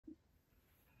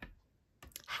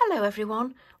Hello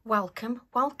everyone, welcome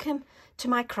to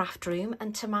my craft room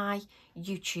and to my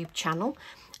YouTube channel.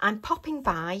 I'm popping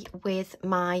by with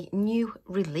my new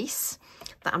release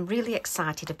that I'm really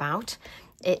excited about.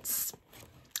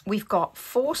 We've got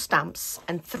 4 stamps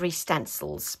and 3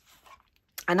 stencils,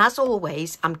 and as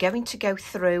always I'm going to go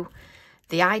through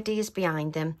the ideas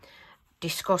behind them,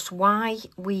 discuss why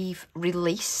we've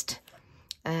released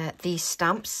these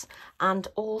stamps, and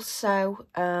also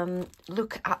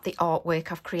look at the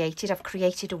artwork I've created. I've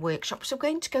created a workshop, so I'm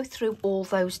going to go through all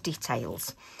those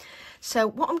details. So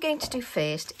what I'm going to do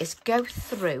first is go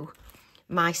through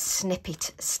my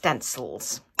snippet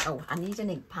stencils. Oh, I need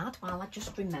an ink pad while I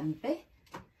just remember.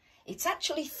 It's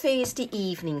actually Thursday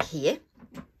evening here.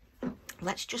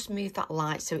 Let's just move that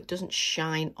light so it doesn't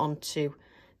shine onto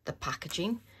the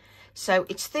packaging. So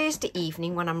it's Thursday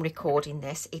evening when I'm recording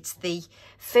this. It's the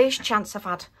first chance I've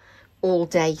had all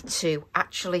day to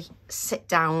actually sit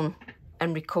down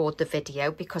and record the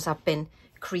video because I've been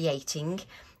creating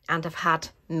and I've had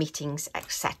meetings,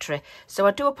 etc. So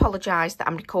I do apologise that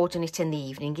I'm recording it in the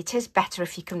evening. It is better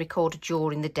if you can record it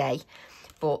during the day,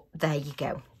 but there you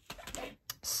go.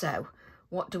 So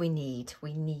what do we need?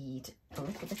 We need a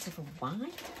little bit of a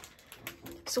wipe.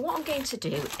 So what I'm going to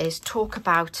do is talk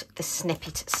about the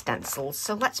snippet stencils.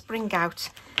 So let's bring out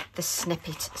the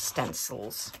snippet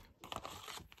stencils.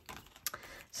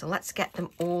 So let's get them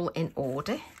all in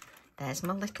order. There's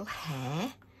my little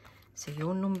hair. So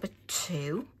you're number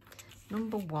 2,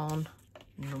 number 1,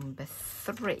 number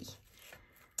 3.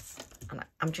 And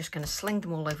I'm just going to sling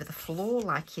them all over the floor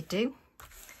like you do.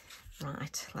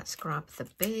 Right, let's grab the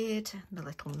bird, the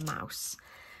little mouse.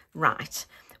 Right,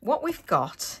 what we've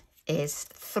got is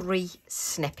 3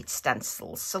 snippet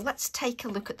stencils. So let's take a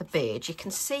look at the bird. You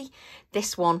can see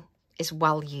this one is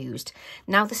well used.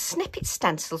 Now the snippet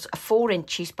stencils are 4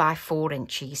 inches by 4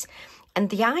 inches, and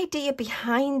the idea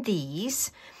behind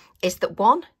these is that,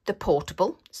 one, they're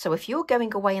portable. So if you're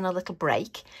going away on a little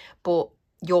break but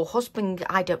your husband,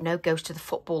 I don't know, goes to the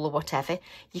football or whatever,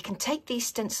 you can take these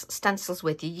stencils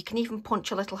with you. You can even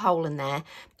punch a little hole in there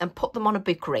and put them on a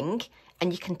book ring,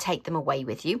 and you can take them away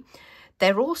with you.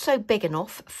 They're also big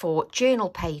enough for journal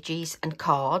pages and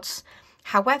cards.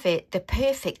 However, they're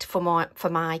perfect for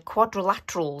my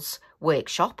quadrilaterals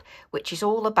workshop, which is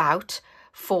all about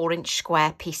 4-inch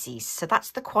square pieces. So that's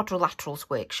the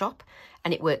quadrilaterals workshop,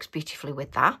 and it works beautifully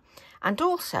with that. And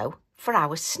also for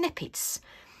our snippets.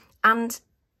 And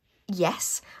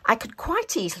yes, I could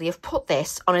quite easily have put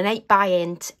this on an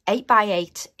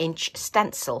 8x8 inch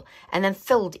stencil and then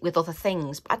filled it with other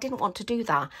things, but I didn't want to do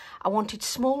that. I wanted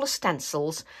smaller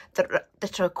stencils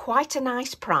that are quite a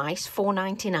nice price,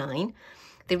 $4.99.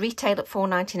 They retail at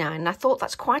 $4.99, and I thought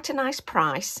that's quite a nice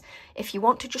price. If you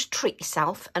want to just treat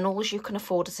yourself and all you can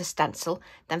afford is a stencil,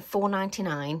 then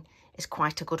 $4.99 is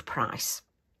quite a good price.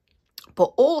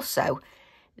 But also,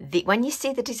 when you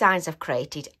see the designs I've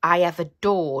created, I have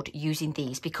adored using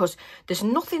these because there's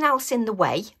nothing else in the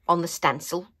way on the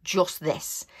stencil, just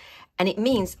this. And it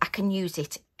means I can use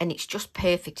it, and it's just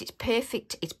perfect. It's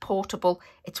perfect, it's portable,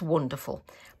 it's wonderful.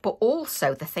 But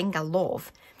also the thing I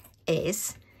love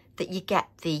is that you get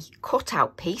the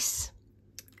cutout piece,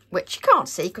 which you can't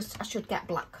see because I should get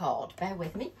black card. Bear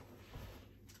with me.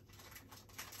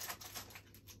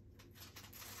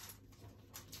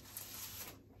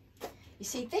 You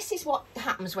see, this is what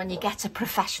happens when you get a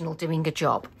professional doing a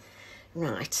job.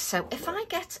 Right, so if I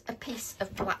get a piece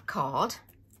of black card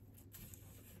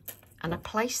and I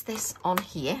place this on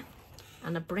here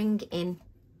and I bring in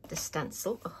the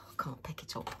stencil, oh, I can't pick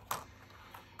it up.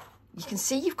 You can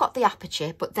see you've got the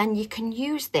aperture, but then you can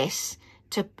use this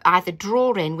to either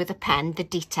draw in with a pen the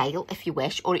detail if you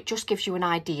wish, or it just gives you an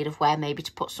idea of where maybe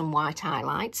to put some white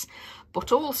highlights.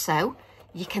 But also,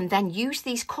 you can then use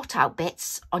these cutout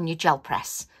bits on your gel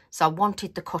press. So I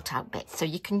wanted the cutout bits, so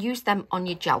you can use them on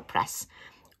your gel press,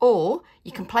 or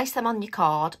you can place them on your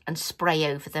card and spray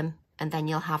over them, and then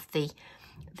you'll have the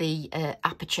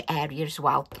aperture area as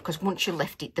well, because once you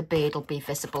lift it, the bird will be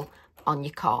visible on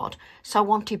your card. So I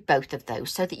wanted both of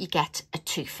those so that you get a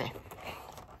twofer.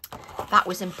 That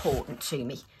was important to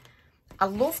me. I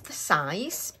love the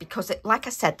size because, like I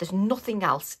said, there's nothing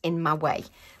else in my way.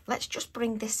 Let's just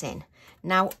bring this in.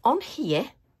 Now on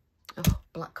here, oh,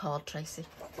 black card, Tracy.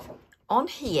 On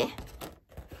here,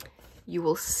 you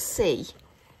will see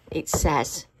it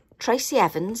says Tracy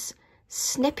Evans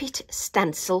Snippet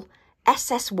Stencil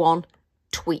SS1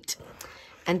 Tweet.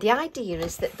 And the idea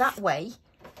is that way,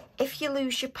 if you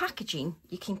lose your packaging,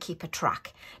 you can keep a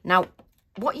track. Now,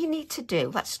 what you need to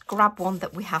do, let's grab one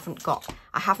that we haven't got.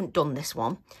 I haven't done this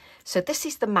one. So this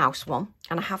is the mouse one,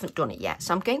 and I haven't done it yet.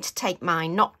 So I'm going to take my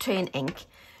Nocturne ink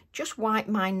just wipe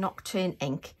my Nocturne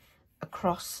ink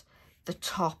across the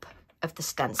top of the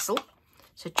stencil.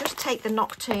 So just take the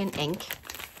Nocturne ink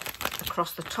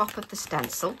across the top of the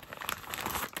stencil.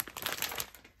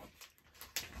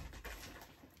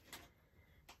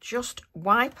 Just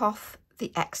wipe off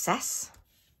the excess.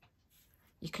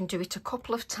 You can do it a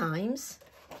couple of times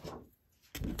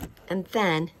and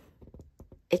then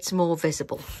it's more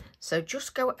visible. So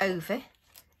just go over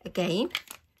again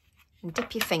and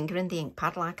dip your finger in the ink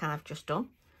pad like I've just done.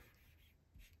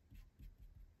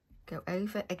 Go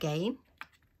over again.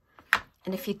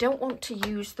 And if you don't want to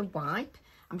use the wipe,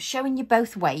 I'm showing you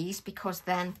both ways because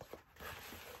then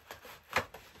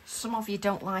some of you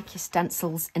don't like your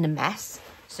stencils in a mess.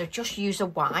 So just use a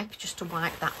wipe just to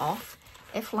wipe that off.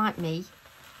 If, like me,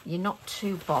 you're not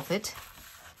too bothered,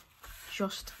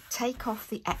 just take off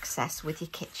the excess with your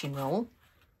kitchen roll.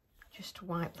 Just to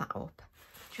wipe that up.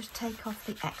 Just take off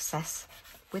the excess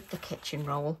with the kitchen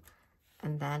roll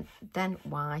and then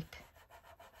wipe.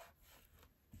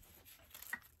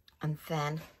 And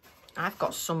then I've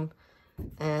got some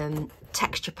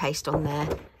texture paste on there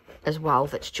as well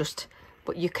that's just,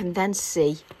 but you can then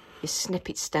see your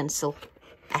snippet stencil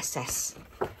SS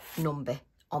number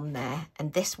on there,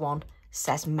 and this one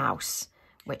says mouse,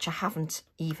 which I haven't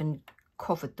even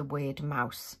covered the word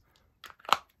mouse.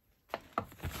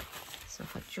 So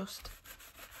if I just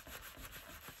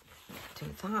do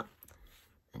that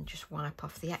and just wipe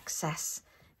off the excess,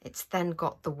 it's then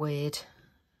got the word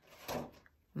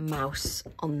mouse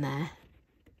on there.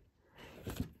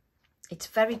 It's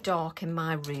very dark in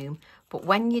my room, but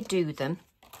when you do them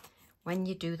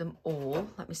all,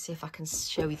 let me see if I can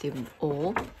show you them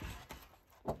all,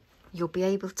 you'll be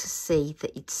able to see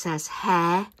that it says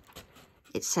hair,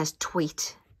 it says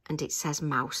tweet, and it says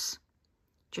mouse,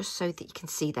 just so that you can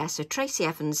see there. So Tracy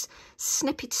Evans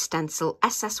snippet stencil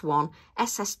SS1,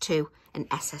 SS2 and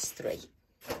SS3.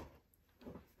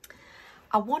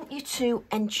 I want you to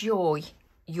enjoy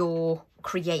your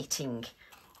creating,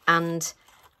 and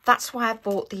that's why I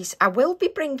bought these. I will be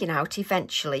bringing out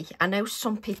eventually. I know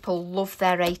some people love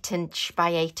their 8" by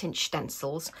 8"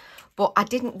 stencils, but I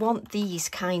didn't want these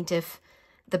kind of,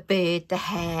 the bird, the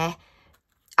hair.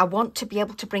 I want to be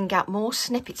able to bring out more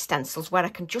snippet stencils where I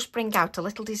can just bring out a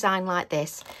little design like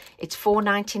this. It's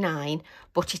 £4.99,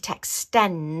 but it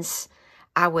extends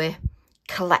our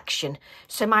collection.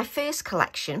 So my first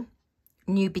collection,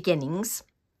 New Beginnings,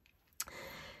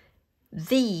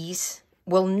 these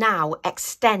will now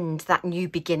extend that New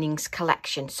Beginnings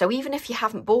collection. So even if you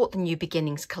haven't bought the New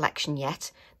Beginnings collection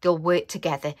yet, they'll work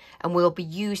together and we'll be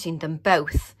using them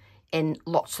both in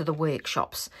lots of the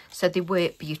workshops. So they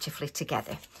work beautifully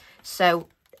together. So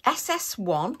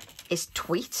SS1 is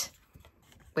Tweet,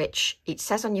 which it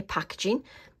says on your packaging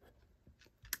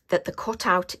that the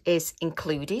cutout is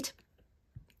included,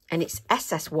 and it's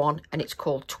SS1 and it's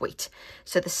called Tweet.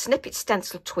 So the snippet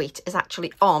stencil Tweet is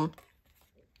actually on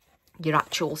your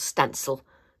actual stencil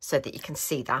so that you can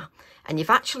see that, and you've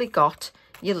actually got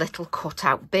your little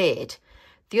cutout bird.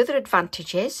 The other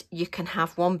advantage is you can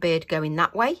have one bird going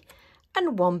that way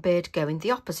and one bird going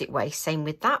the opposite way. Same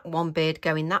with that, one bird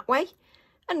going that way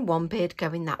and one bird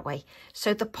going that way.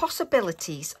 So the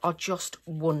possibilities are just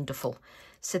wonderful.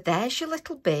 So there's your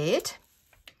little bird,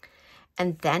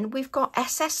 and then we've got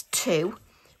SS2,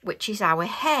 which is our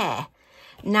hair.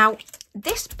 Now,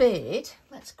 this bird,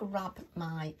 let's grab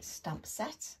my stamp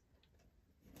set.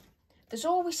 There's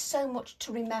always so much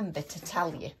to remember to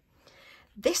tell you.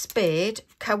 This bird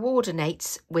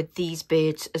coordinates with these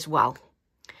birds as well.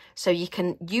 So you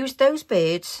can use those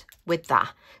birds with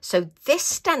that. So this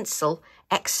stencil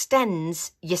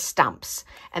extends your stamps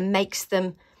and makes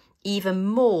them even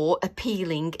more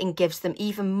appealing and gives them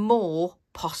even more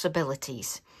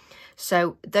possibilities.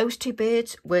 So those two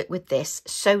birds work with this,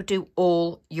 so do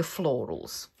all your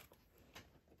florals.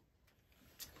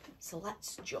 So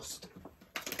let's just,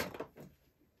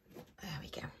 there we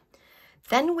go.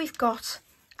 Then we've got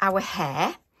our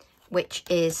hair, which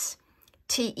is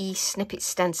TE Snippet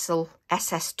Stencil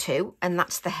SS2, and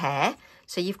that's the hair.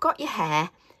 So you've got your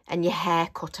hair and your hair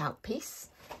cutout piece.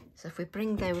 So if we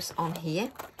bring those on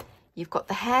here, you've got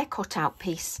the hair cutout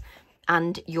piece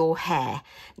and your hair.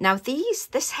 Now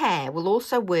this hair will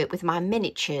also work with my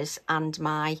miniatures and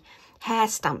my hair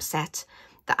stamp set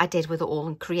that I did with All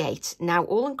and Create. Now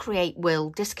All and Create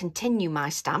will discontinue my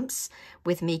stamps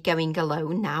with me going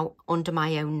alone now under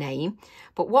my own name,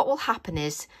 but what will happen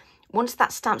is once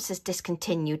that stamp is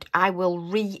discontinued, I will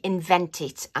reinvent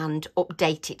it and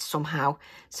update it somehow.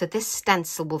 So this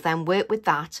stencil will then work with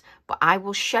that, but I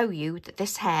will show you that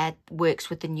this hair works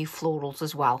with the new florals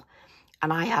as well.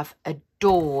 And I have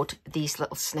adored these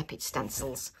little snippet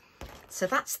stencils. So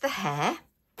that's the hair.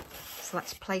 So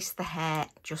let's place the hair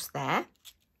just there.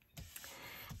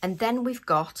 And then we've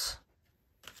got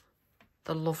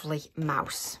the lovely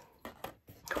mouse,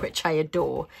 which I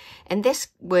adore. And this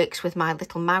works with my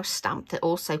little mouse stamp that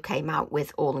also came out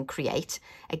with All and Create,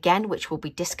 again, which will be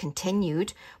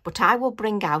discontinued, but I will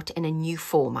bring out in a new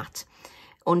format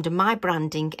under my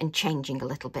branding and changing a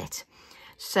little bit.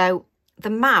 So the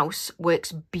mouse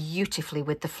works beautifully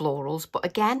with the florals, but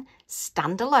again,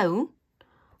 stand alone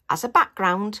as a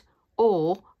background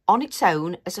or on its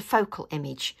own as a focal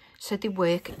image. So they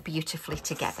work beautifully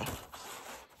together.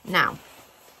 Now,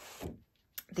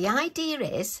 the idea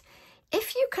is,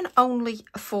 if you can only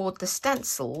afford the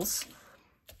stencils,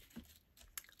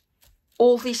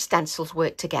 all these stencils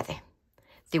work together.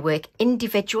 They work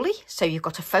individually, so you've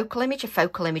got a focal image, a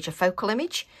focal image, a focal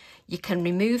image. You can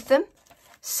remove them,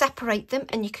 separate them,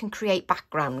 and you can create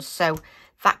backgrounds. So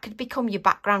that could become your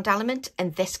background element,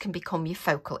 and this can become your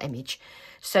focal image.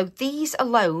 So these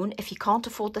alone, if you can't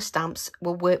afford the stamps,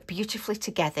 will work beautifully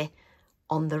together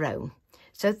on their own.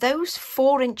 So those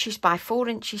 4 inches by 4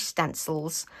 inches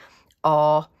stencils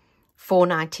are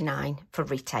 £4.99 for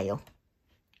retail.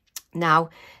 Now,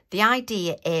 the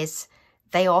idea is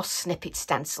they are snippet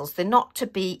stencils. They're not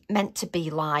meant to be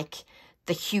like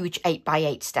the huge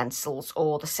 8x8 stencils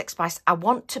or the 6x. I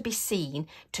want to be seen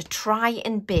to try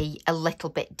and be a little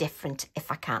bit different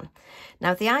if I can.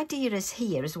 Now, the idea is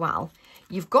here as well.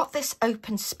 You've got this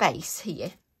open space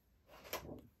here.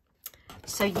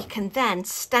 So you can then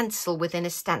stencil within a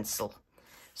stencil.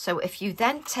 So if you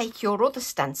then take your other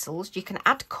stencils, you can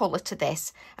add colour to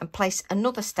this and place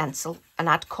another stencil and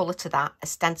add colour to that, a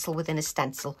stencil within a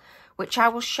stencil, which I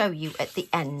will show you at the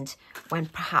end when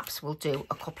perhaps we'll do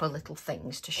a couple of little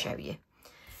things to show you.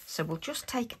 So we'll just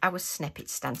take our snippet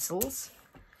stencils,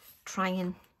 try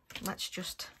and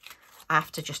I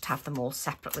have to just have them all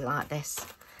separately like this.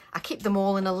 I keep them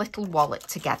all in a little wallet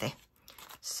together.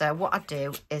 So what I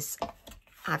do is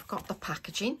I've got the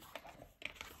packaging.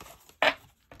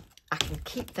 I can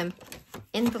keep them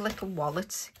in the little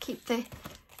wallets, keep the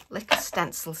little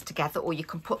stencils together, or you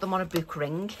can put them on a book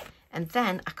ring, and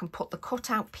then I can put the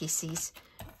cut out pieces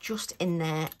just in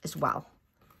there as well.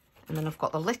 And then I've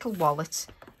got the little wallet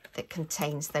that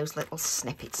contains those little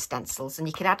snippet stencils, and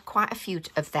you can add quite a few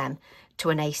of them to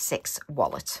an A6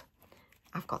 wallet.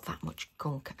 I've got that much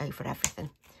gunk over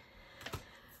everything.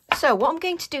 So what I'm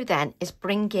going to do then is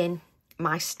bring in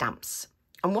my stamps.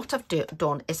 And what I've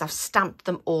done is I've stamped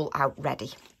them all out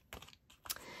ready.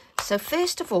 So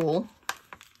first of all,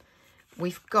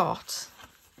 we've got,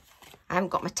 I haven't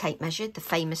got my tape measure, the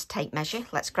famous tape measure.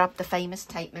 Let's grab the famous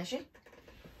tape measure.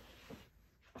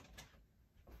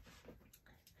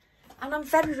 And I'm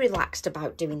very relaxed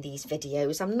about doing these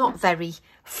videos. I'm not very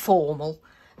formal.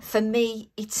 For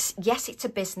me, yes, it's a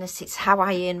business. It's how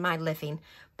I earn my living,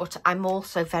 but I'm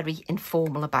also very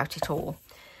informal about it all.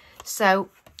 So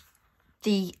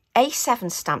the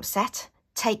A7 stamp set,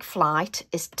 Take Flight,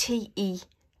 is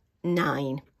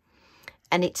TE9.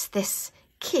 And it's this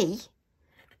key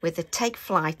with the Take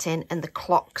Flight in and the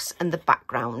clocks and the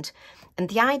background. And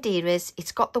the idea is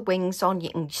it's got the wings on. You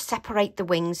can separate the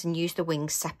wings and use the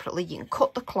wings separately. You can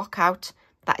cut the clock out.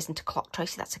 That isn't a clock,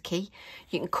 Tracy, that's a key.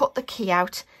 You can cut the key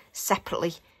out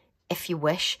separately if you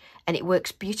wish, and it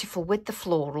works beautiful with the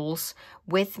florals,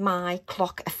 with my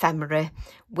clock ephemera,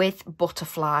 with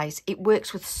butterflies. It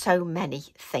works with so many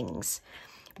things,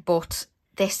 but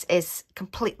this is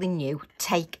completely new,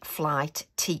 Take Flight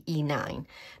TE9.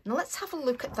 Now let's have a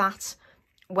look at that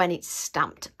when it's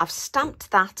stamped. I've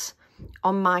stamped that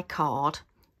on my card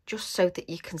just so that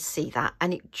you can see that,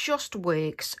 and it just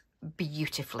works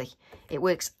beautifully. It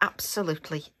works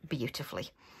absolutely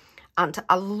beautifully, and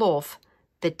I love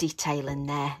the detail in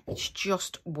there. It's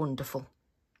just wonderful.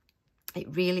 It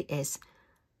really is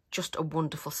just a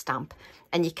wonderful stamp.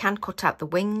 And you can cut out the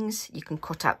wings, you can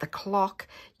cut out the clock,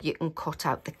 you can cut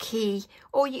out the key,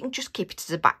 or you can just keep it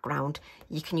as a background.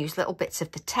 You can use little bits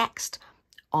of the text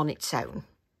on its own.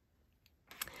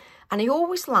 And I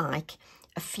always like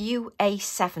a few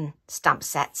A7 stamp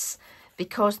sets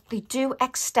because they do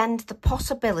extend the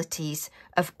possibilities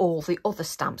of all the other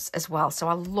stamps as well. So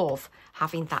I love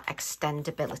having that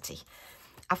extendability.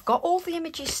 I've got all the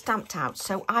images stamped out,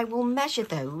 so I will measure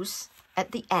those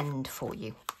at the end for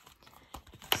you.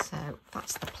 So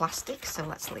that's the plastic. So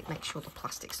let's make sure the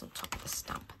plastic's on top of the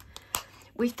stamp.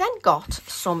 We've then got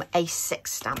some A6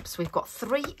 stamps. We've got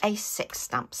 3 A6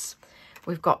 stamps.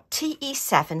 We've got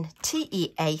TE7,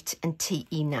 TE8 and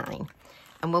TE9.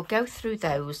 And we'll go through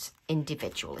those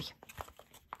individually.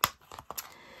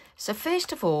 So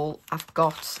first of all, I've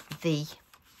got the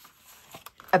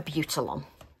Abutalon.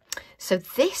 So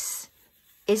this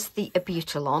is the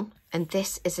Abutilon, and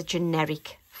this is a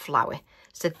generic flower.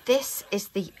 So this is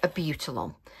the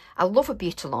Abutilon. I love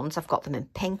Abutilons. I've got them in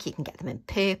pink. You can get them in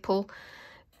purple.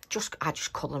 I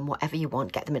just colour them whatever you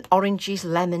want. Get them in oranges,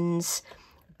 lemons,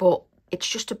 but it's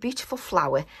just a beautiful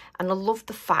flower, and I love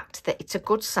the fact that it's a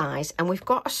good size, and we've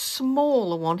got a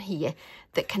smaller one here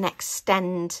that can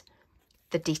extend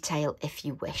the detail if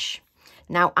you wish.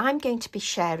 Now, I'm going to be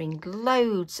sharing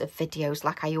loads of videos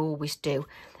like I always do,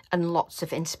 and lots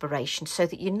of inspiration so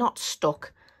that you're not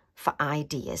stuck for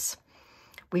ideas.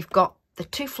 We've got the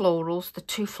two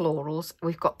florals,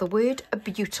 we've got the word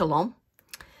Abutilon,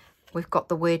 we've got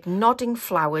the word nodding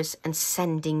flowers and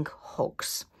sending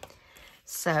hugs.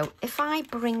 So if I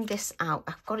bring this out,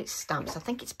 I've got it stamped, so I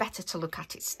think it's better to look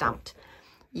at it stamped.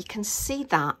 You can see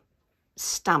that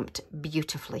stamped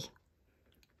beautifully,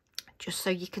 just so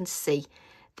you can see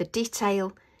the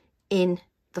detail in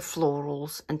the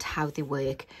florals and how they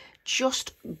work.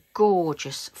 Just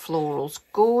gorgeous florals,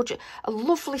 gorgeous, a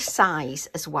lovely size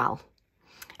as well.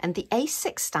 And the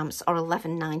A6 stamps are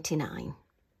 £11.99,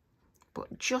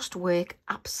 but just work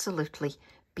absolutely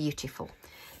beautiful.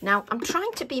 Now, I'm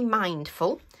trying to be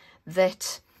mindful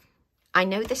that I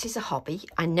know this is a hobby.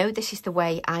 I know this is the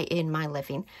way I earn my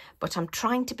living, but I'm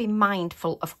trying to be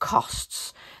mindful of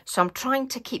costs. So I'm trying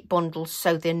to keep bundles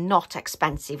so they're not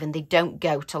expensive and they don't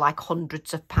go to like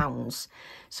hundreds of pounds.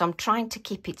 So I'm trying to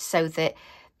keep it so that,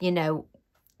 you know,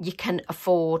 you can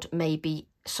afford, maybe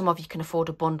some of you can afford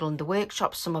a bundle in the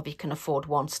workshop, some of you can afford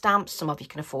one stamp, some of you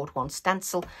can afford one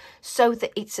stencil, so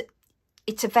that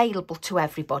it's available to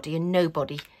everybody and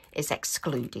nobody is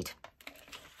excluded.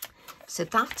 So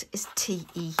that is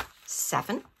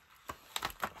TE7.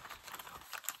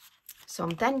 So I'm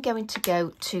then going to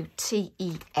go to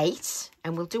TE8,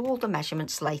 and we'll do all the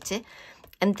measurements later.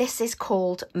 And this is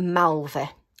called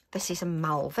Malva. This is a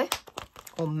Malva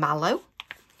or Mallow.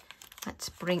 Let's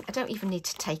bring, I don't even need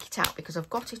to take it out because I've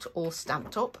got it all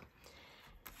stamped up.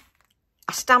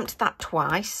 I stamped that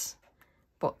twice,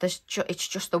 but it's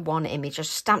just the one image. I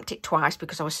stamped it twice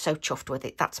because I was so chuffed with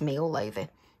it. That's me all over.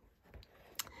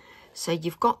 So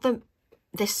you've got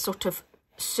this sort of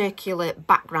circular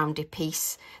backgroundy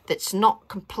piece that's not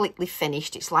completely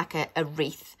finished. It's like a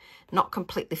wreath, not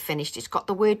completely finished. It's got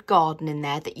the word garden in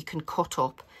there that you can cut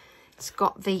up. It's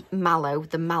got the mallow,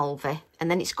 the malva,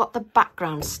 and then it's got the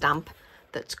background stamp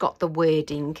that's got the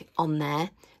wording on there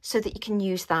so that you can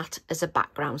use that as a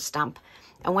background stamp.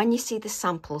 And when you see the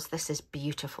samples, this is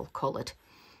beautiful coloured.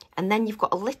 And then you've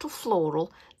got a little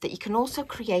floral that you can also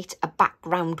create a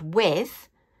background with,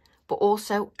 but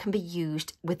also can be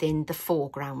used within the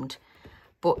foreground.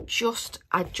 But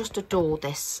I just adore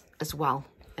this as well,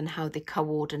 and how they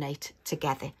coordinate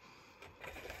together.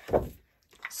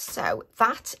 So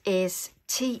that is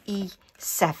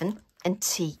TE7 and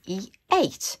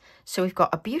TE8. So we've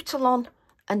got Abutilon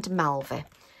and Malva.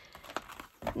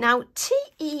 Now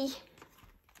TE10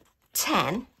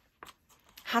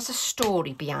 has a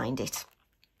story behind it.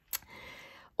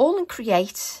 All and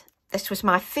Create, this was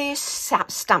my first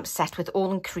stamp set with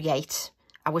All and Create.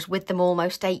 I was with them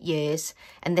almost 8 years,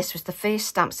 and this was the first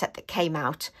stamp set that came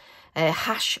out,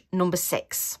 hash number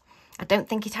 6. I don't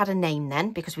think it had a name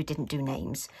then because we didn't do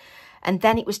names. And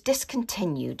then it was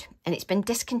discontinued, and it's been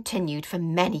discontinued for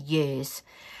many years.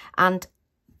 And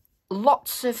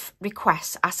lots of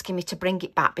requests asking me to bring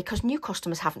it back because new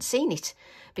customers haven't seen it.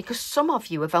 Because some of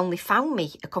you have only found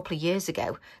me a couple of years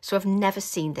ago, so have never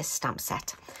seen this stamp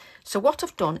set. So what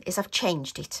I've done is I've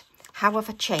changed it. How have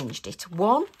I changed it?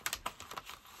 One,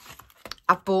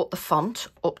 I've brought the font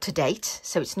up to date,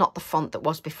 so it's not the font that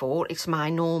was before. It's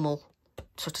my normal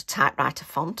sort of typewriter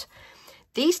font.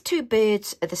 These two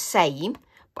birds are the same,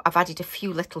 but I've added a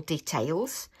few little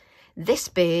details. This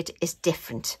bird is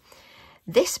different.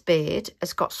 This bird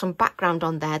has got some background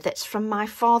on there that's from my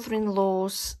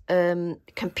father-in-law's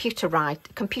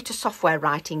computer software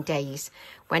writing days,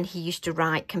 when he used to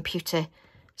write computer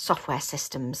software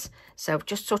systems. So I've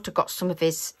just sort of got some of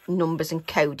his numbers and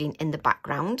coding in the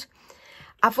background.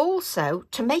 I've also,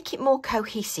 to make it more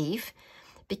cohesive,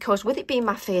 because with it being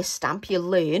my first stamp, you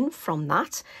learn from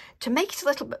that. To make it a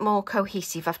little bit more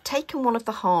cohesive, I've taken one of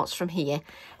the hearts from here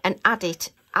and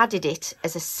added it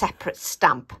as a separate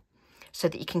stamp so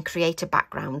that you can create a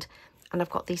background. And I've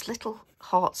got these little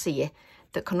hearts here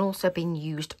that can also be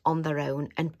used on their own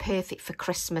and perfect for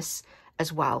Christmas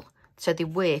as well. So they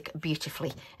work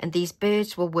beautifully. And these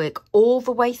birds will work all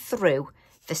the way through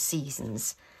the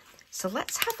seasons. So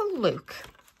let's have a look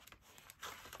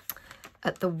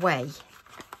at the way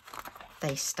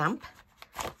they stamp.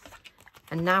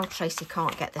 And now Tracy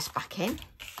can't get this back in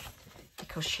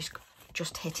because she's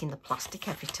just hitting the plastic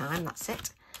every time. That's it.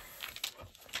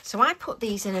 So I put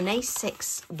these in an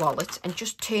A6 wallet and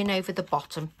just turn over the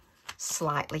bottom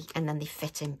slightly, and then they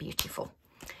fit in beautiful.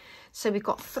 So we've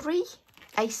got 3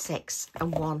 A6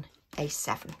 and 1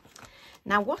 A7.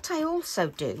 Now what I also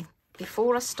do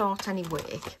before I start any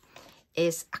work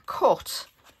is I cut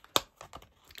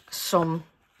some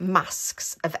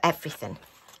masks of everything.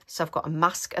 So I've got a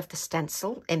mask of the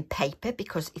stencil in paper,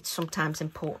 because it's sometimes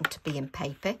important to be in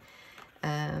paper.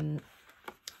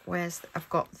 I've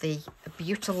got the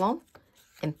Butylon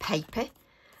in paper.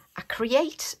 I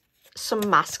create some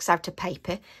masks out of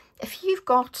paper. If you've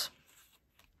got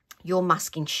your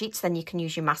masking sheets, then you can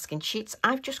use your masking sheets.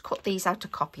 I've just cut these out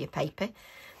of copy of paper.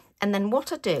 And then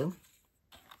what I do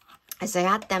is I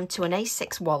add them to an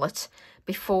A6 wallet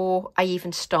before I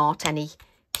even start any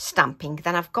stamping.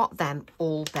 Then I've got them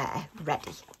all there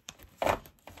ready.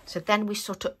 So then we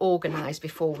sort of organise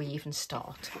before we even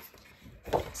start.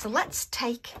 So let's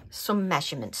take some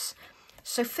measurements.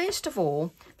 So first of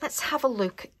all, let's have a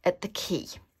look at the key.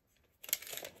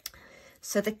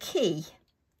 So the key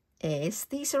is,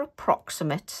 these are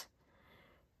approximate.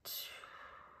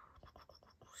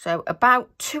 So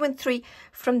about 2 and 3,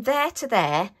 from there to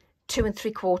there, 2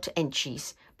 3/4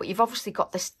 inches. But you've obviously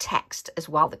got this text as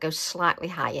well that goes slightly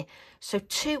higher. So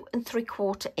 2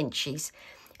 3/4 inches.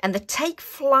 And the Take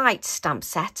Flight stamp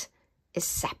set is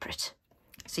separate.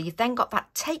 So you've then got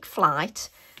that Take Flight,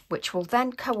 which will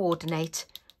then coordinate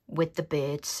with the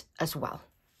birds as well.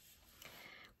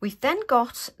 We've then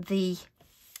got the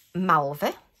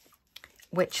Malva,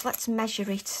 which, let's measure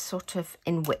it sort of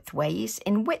in widthways.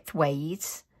 In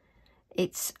widthways,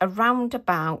 it's around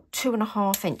about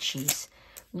 2.5 inches.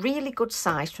 Really good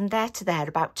size. From there to there,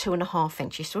 about 2.5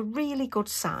 inches. So a really good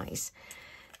size.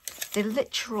 The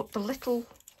little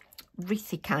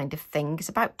wreathy kind of thing is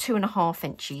about 2.5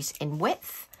 inches in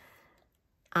width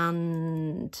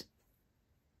and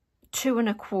 2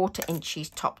 1/4 inches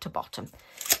top to bottom.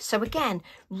 So again,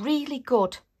 really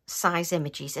good size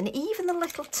images, and even the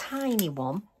little tiny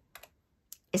one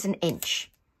is 1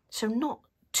 inch, so not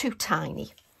too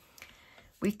tiny.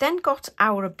 We've then got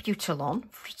our Butylon,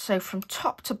 so from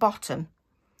top to bottom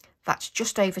that's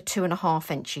just over 2.5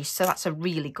 inches, so that's a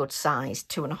really good size,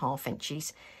 2.5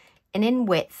 inches, and in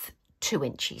width 2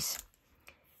 inches.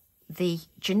 The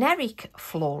generic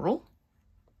floral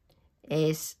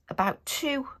is about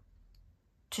 2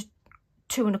 to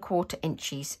 2 1/4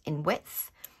 inches in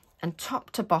width, and top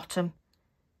to bottom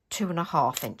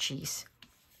 2.5 inches.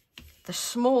 The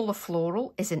smaller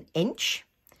floral is 1 inch,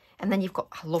 and then you've got,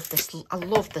 I love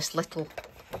this little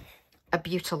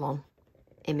Butylon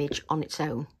image on its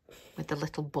own with the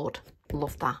little bud.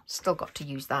 Love that. Still got to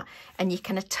use that. And you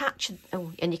can attach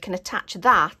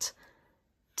that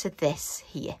to this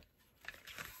here.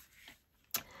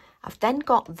 I've then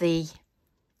got the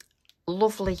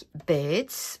lovely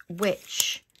birds,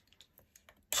 which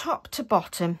top to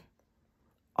bottom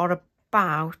are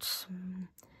about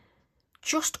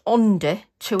just under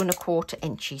 2 1/4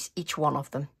 inches, each one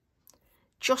of them.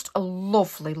 Just a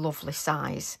lovely, lovely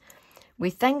size.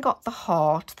 We've then got the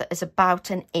heart that is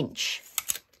about 1 inch.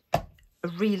 A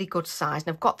really good size.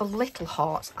 And I've got the little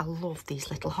hearts. I love these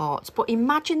little hearts. But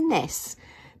imagine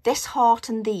this heart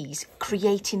and these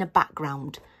creating a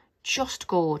background. Just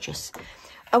gorgeous.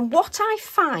 And what I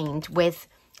find with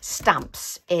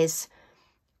stamps is,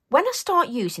 when I start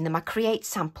using them, I create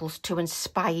samples to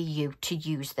inspire you to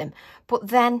use them. But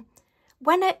then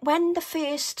when the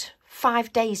first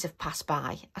 5 days have passed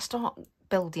by, I start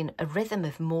building a rhythm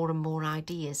of more and more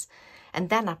ideas. And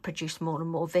then I produce more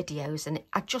and more videos, and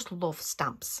I just love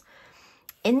stamps.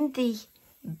 In the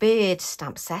bird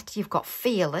stamp set, you've got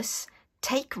Fearless,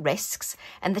 Take Risks,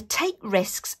 and the Take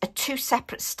Risks are 2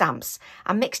 separate stamps.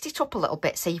 I mixed it up a little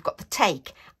bit, so you've got the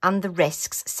Take and the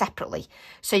Risks separately.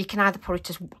 So you can either put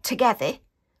it together,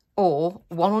 or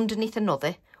one underneath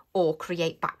another, or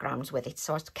create backgrounds with it.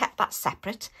 So I've kept that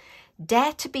separate.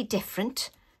 Dare to be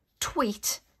Different,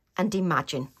 Tweet, and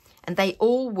Imagine. And they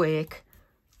all work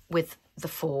with the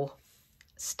 4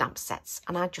 stamp sets.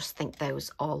 And I just think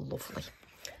those are lovely.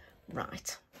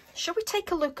 Right. Shall we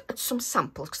take a look at some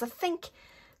samples? Because I think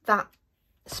that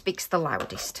speaks the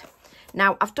loudest.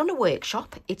 Now, I've done a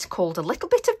workshop. It's called A Little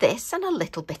Bit of This and A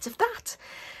Little Bit of That.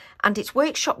 And it's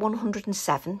workshop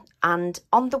 107. And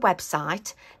on the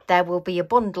website, there will be a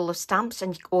bundle of stamps,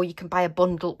 or you can buy a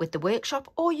bundle with the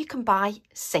workshop, or you can buy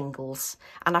singles.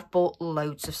 And I've bought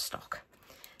loads of stock.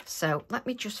 So let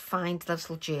me just find the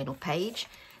little journal page.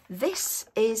 This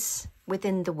is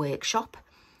within the workshop.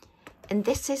 And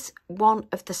this is one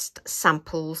of the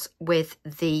samples with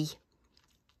the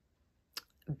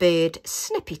bird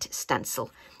snippet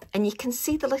stencil. And you can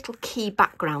see the little key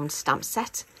background stamp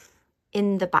set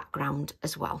in the background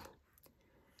as well.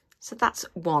 So that's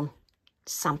one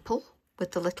sample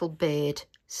with the little bird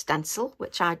stencil,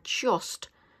 which I just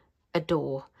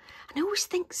adore. And I always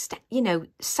think, you know,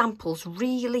 samples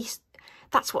really,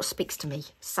 that's what speaks to me,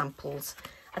 samples.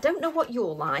 I don't know what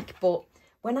you're like, but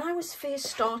when I was first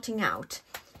starting out,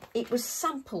 it was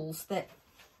samples that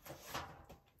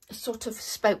sort of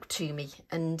spoke to me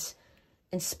and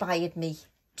inspired me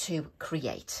to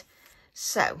create.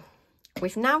 So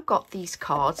we've now got these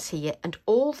cards here, and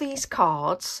all these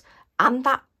cards and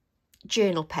that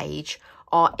journal page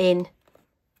are in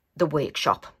the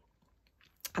workshop.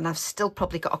 And I've still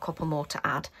probably got a couple more to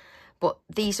add, but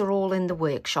these are all in the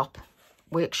workshop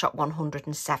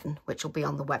 107, which will be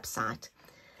on the website.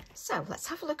 So let's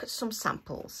have a look at some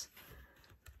samples.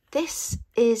 This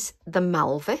is the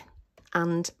Malva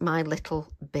and my little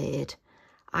bird.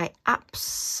 I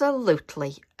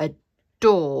absolutely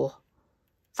adore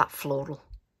that floral.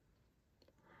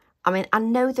 I mean, I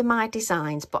know they're my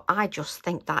designs, but I just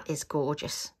think that is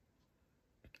gorgeous.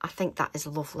 I think that is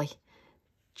lovely.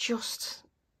 Just,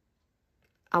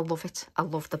 I love it. I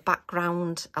love the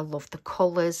background. I love the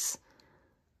colours.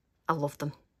 I love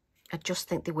them. I just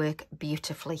think they work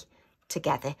beautifully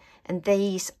together. And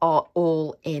these are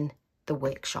all in the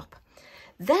workshop.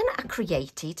 Then I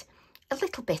created a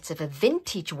little bit of a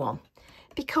vintage one,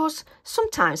 because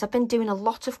sometimes I've been doing a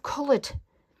lot of coloured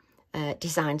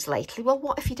designs lately. Well,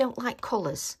 what if you don't like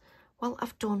colours? Well,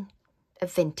 I've done a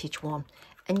vintage one,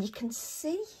 and you can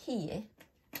see here,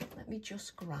 let me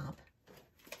just grab,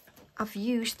 I've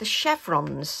used the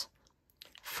chevrons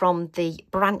from the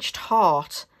branched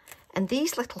heart, and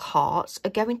these little hearts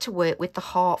are going to work with the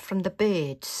heart from the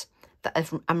birds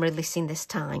that I'm releasing this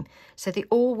time. So they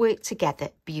all work together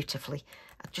beautifully.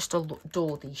 I just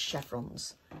adore these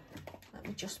chevrons. Let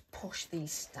me just push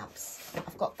these stamps.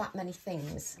 I've got that many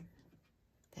things.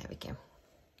 There we go.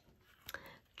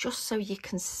 Just so you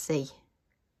can see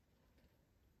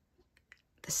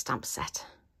the stamp set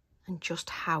and just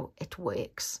how it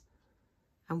works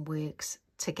and works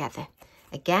together.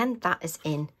 Again, that is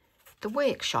in the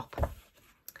workshop.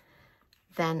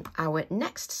 Then our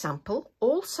next sample,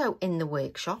 also in the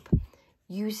workshop,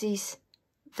 uses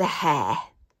the hare.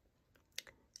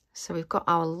 So we've got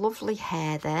our lovely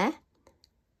hare there.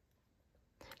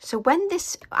 So when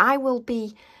this, I will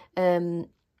be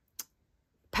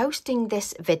posting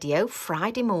this video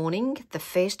Friday morning, the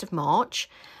 1st of March,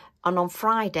 and on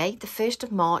Friday, the 1st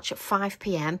of March at 5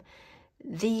 p.m,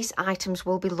 these items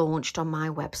will be launched on my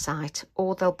website,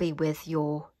 or they'll be with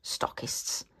your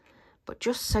stockists. But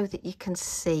just so that you can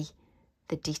see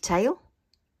the detail,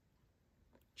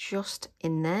 just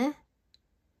in there.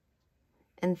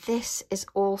 And this is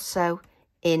also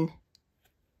in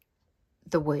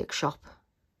the workshop.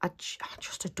 I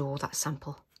just adore that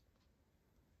sample.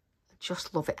 I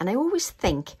just love it. And I always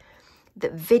think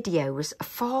that videos are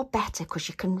far better because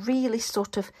you can really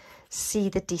sort of see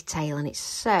the detail, and it's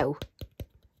so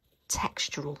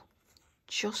textural.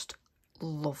 Just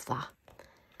love that.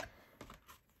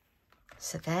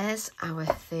 So there's our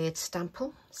third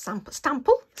sample.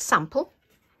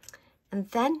 And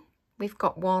then we've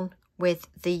got one with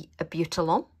the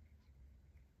abutilon,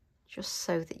 just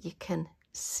so that you can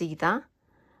see that.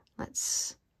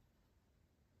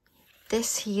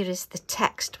 This here is the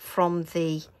text from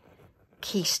the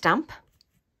key stamp,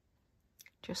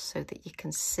 just so that you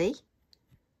can see.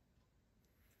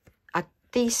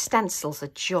 These stencils are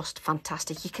just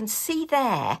fantastic. You can see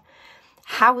there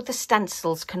how the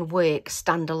stencils can work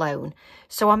standalone.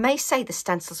 So I may say the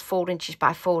stencil's 4 inches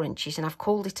by 4 inches, and I've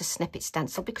called it a snippet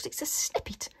stencil because it's a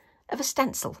snippet of a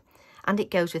stencil, and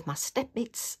it goes with my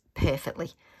snippets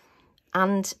perfectly.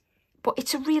 But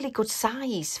it's a really good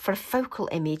size for a focal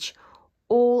image,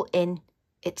 all in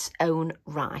its own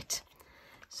right.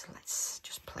 So let's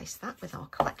just place that with our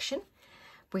collection.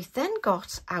 We've then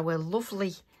got our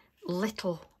lovely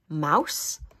little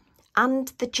mouse and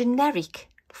the generic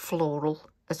floral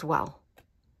as well,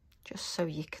 just so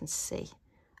you can see.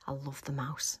 I love the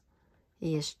mouse.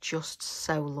 He is just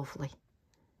so lovely,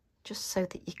 just so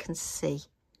that you can see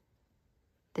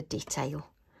the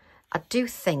detail. I do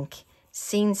think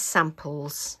seeing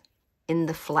samples in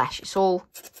the flesh, it's all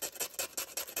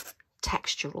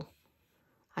textural.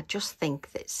 I just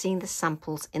think that seeing the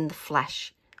samples in the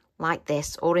flesh like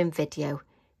this or in video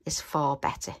is far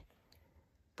better.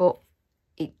 But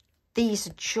these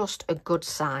are just a good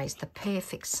size, the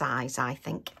perfect size, I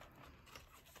think.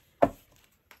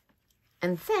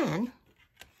 And then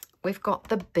we've got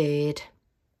the bird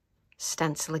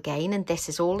stencil again, and this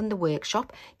is all in the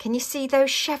workshop. Can you see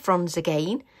those chevrons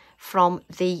again from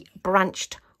the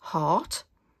branched heart?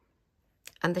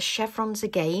 and the chevrons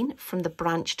again from the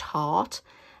branched heart,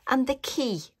 and the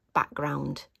key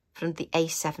background from the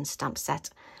A7 stamp set.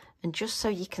 And just so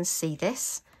you can see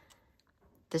this,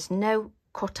 there's no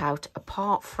cutout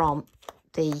apart from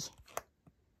the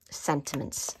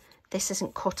sentiments. This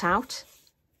isn't cut out,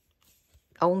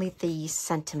 only these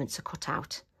sentiments are cut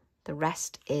out. The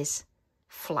rest is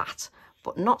flat,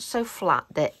 but not so flat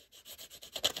that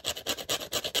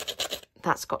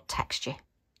that's got texture.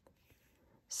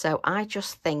 So I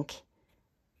just think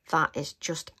that is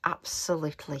just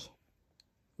absolutely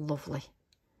lovely.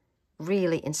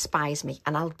 Really inspires me,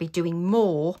 and I'll be doing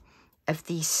more of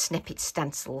these snippet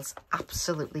stencils,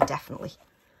 absolutely, definitely.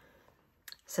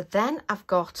 So then I've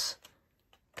got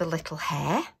the little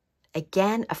hare.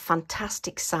 Again, a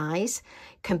fantastic size,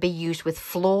 can be used with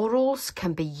florals,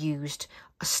 can be used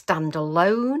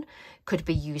standalone, could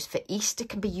be used for Easter,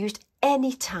 can be used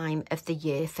any time of the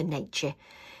year for nature.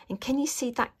 And can you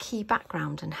see that key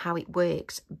background and how it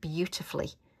works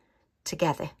beautifully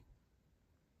together?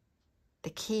 The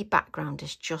key background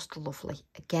is just lovely.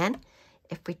 Again,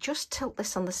 if we just tilt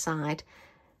this on the side,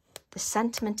 the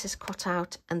sentiment is cut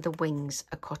out and the wings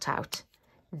are cut out.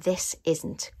 This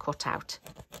isn't cut out,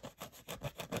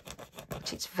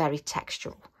 but it's very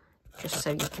textural, just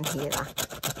so you can hear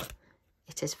that.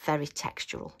 It is very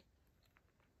textural.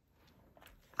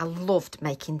 I loved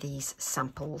making these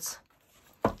samples.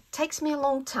 Takes me a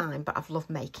long time, but I've loved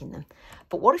making them.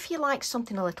 But what if you like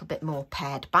something a little bit more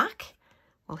pared back?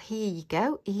 Well, here you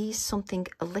go. Here's something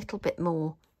a little bit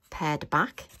more pared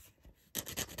back.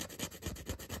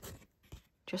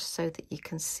 Just so that you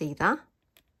can see that.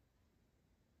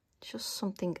 Just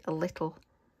something a little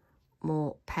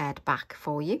more pared back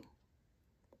for you.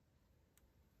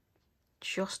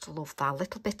 Just love that. A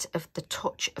little bit of the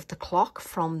touch of the clock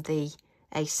from the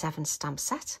A7 stamp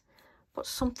set, but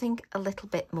something a little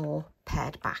bit more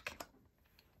pared back.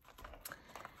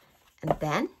 And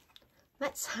then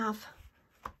let's have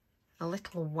a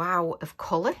little wow of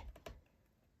colour.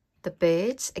 The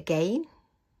birds, again,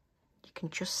 you can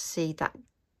just see that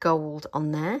gold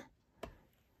on there.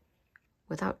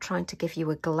 Without trying to give you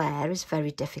a glare is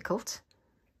very difficult,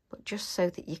 but just so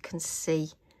that you can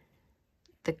see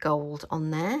the gold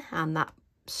on there and that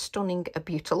stunning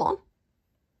abutilon.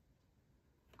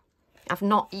 I've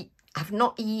not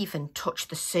even touched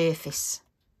the surface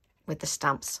with the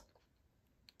stamps,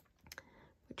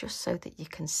 but just so that you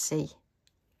can see.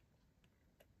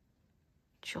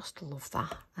 Just love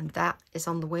that. And that is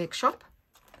on the workshop.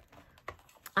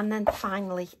 And then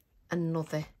finally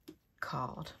another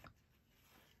card,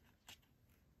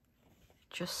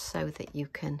 just so that you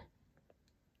can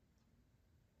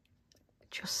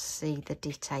just see the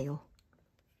detail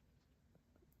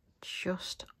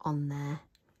just on there.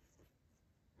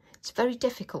 It's very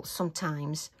difficult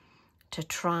sometimes to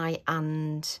try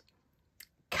and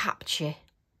capture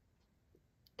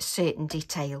certain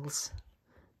details,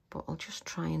 but I'll just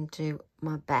try and do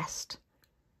my best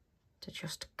to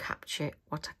just capture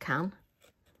what I can,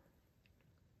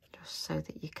 just so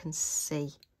that you can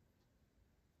see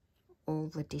all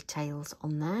the details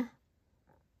on there.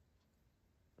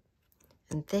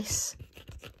 And this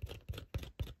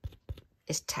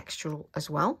is textural as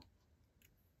well,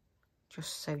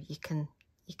 just so you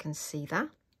can see that.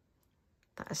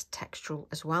 That is textural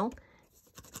as well,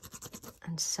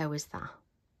 and so is that.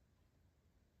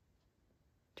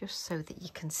 Just so that you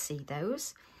can see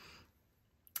those.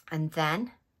 And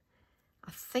then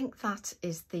I think that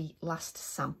is the last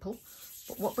sample.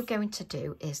 But what we're going to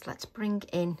do is let's bring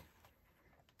in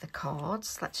the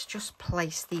cards. Let's just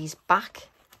place these back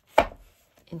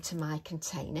into my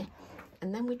container,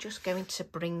 and then we're just going to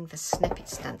bring the snippet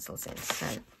stencils in. So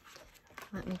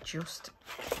let me just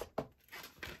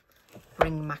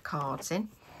bring my cards in,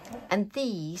 and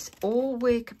these all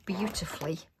work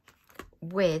beautifully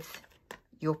with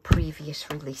your previous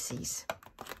releases.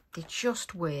 They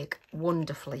just work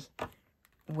wonderfully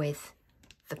with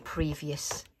the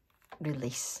previous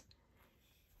release.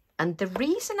 And the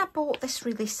reason I bought this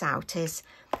release out is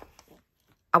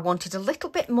I wanted a little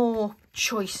bit more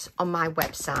choice on my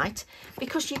website,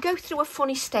 because you go through a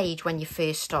funny stage when you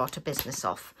first start a business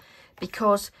off,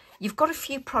 because you've got a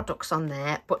few products on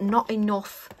there, but not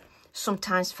enough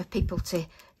sometimes for people to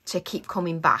keep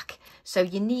coming back. So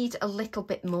you need a little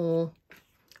bit more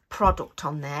product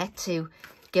on there to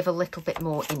give a little bit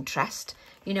more interest.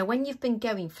 You know, when you've been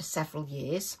going for several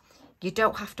years, you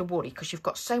don't have to worry, because you've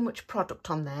got so much product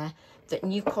on there that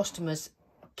new customers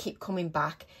keep coming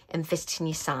back and visiting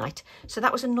your site. So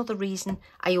that was another reason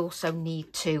I also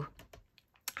need to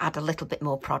add a little bit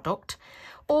more product.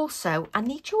 Also, I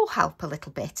need your help a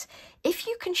little bit. If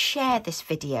you can share this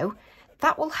video,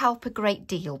 that will help a great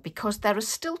deal, because there are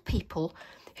still people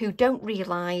who don't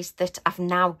realise that I'm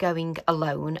now going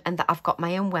alone and that I've got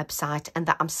my own website and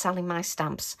that I'm selling my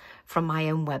stamps from my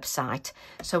own website.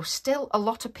 So still a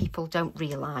lot of people don't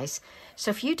realise.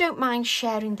 So if you don't mind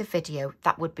sharing the video,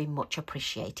 that would be much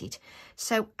appreciated.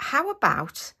 So how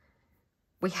about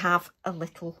we have a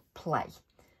little play?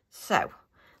 So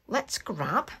let's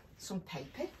grab some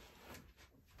paper.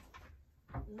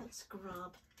 Let's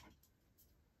grab...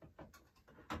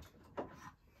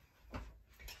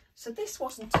 So this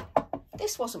wasn't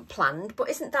planned, but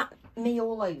isn't that me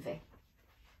all over?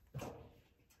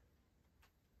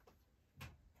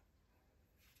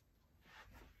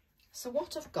 So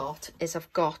what I've got is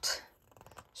I've got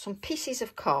some pieces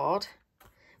of card,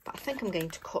 but I think I'm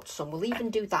going to cut some. We'll even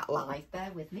do that live,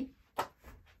 bear with me.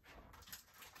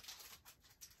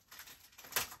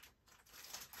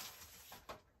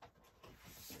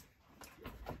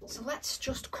 So let's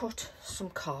just cut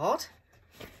some card,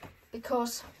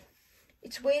 because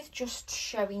it's worth just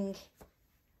showing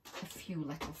a few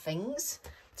little things.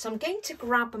 So I'm going to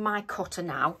grab my cutter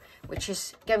now, which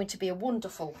is going to be a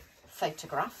wonderful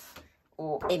photograph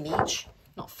or image.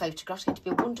 Not photograph, it's going to be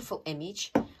a wonderful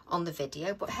image on the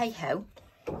video, but hey ho.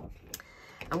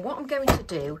 And what I'm going to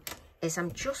do is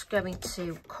I'm just going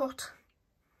to cut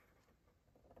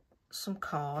some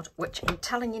card, which I'm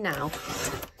telling you now,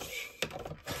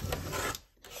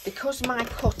 because my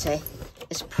cutter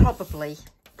is probably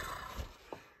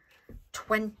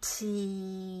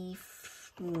 20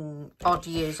 odd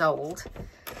years old,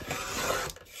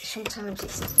 sometimes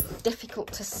it's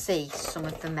difficult to see some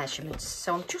of the measurements.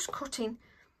 So I'm just cutting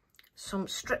some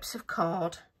strips of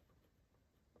card,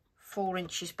 4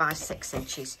 inches by 6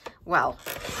 inches. Well,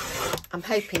 I'm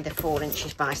hoping they're 4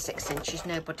 inches by 6 inches.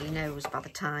 Nobody knows by the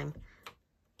time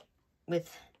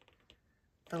with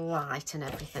the light and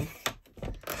everything.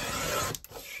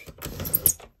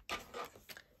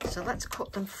 So let's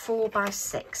cut them 4 by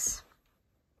 6.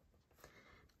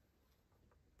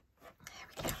 There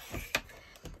we go.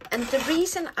 And the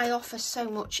reason I offer so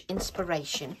much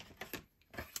inspiration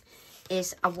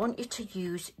is I want you to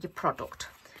use your product.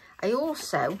 I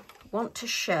also want to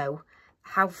show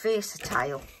how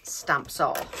versatile stamps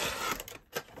are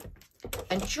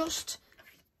and just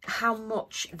how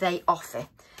much they offer.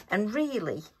 And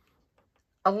really,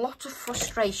 a lot of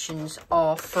frustrations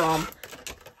are from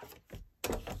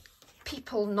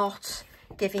people not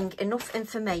giving enough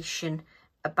information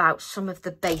about some of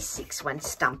the basics when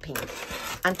stamping,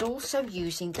 and also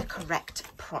using the correct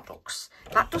products.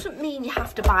 That doesn't mean you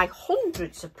have to buy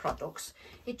hundreds of products,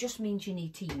 it just means you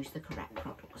need to use the correct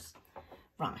products.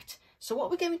 Right, so what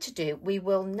we're going to do, we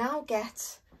will now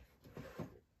get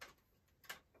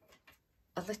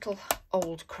a little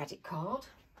old credit card,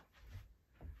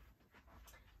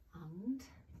 and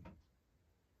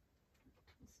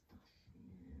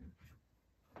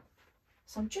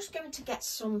so I'm just going to get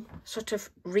some sort of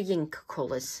re-ink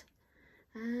colours.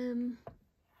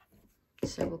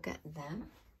 So we'll get them.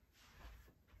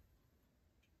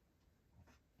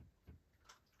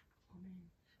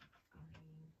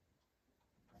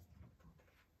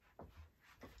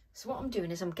 So what I'm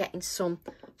doing is I'm getting some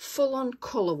full-on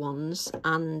colour ones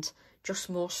and just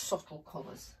more subtle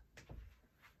colours.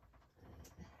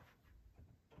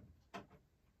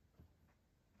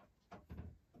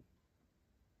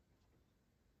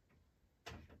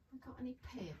 Got any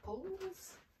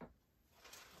purples?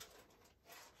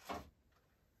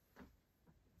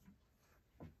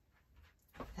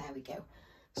 There we go.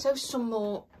 So some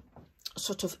more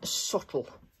sort of subtle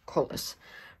colours.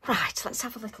 Right, let's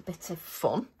have a little bit of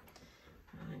fun.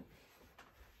 Right.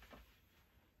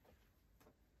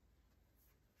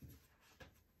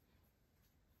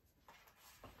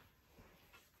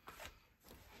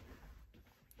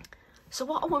 So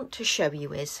what I want to show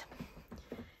you is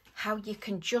how you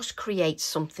can just create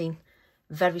something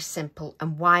very simple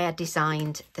and why I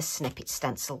designed the snippet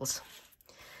stencils.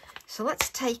 So let's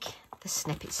take the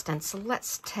snippet stencil.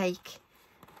 Let's take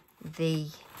the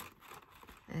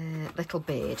little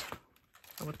bird.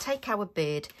 I will take our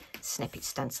bird snippet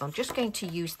stencil. I'm just going to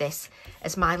use this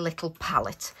as my little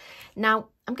palette. Now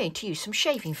I'm going to use some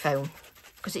shaving foam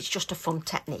because it's just a fun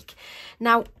technique.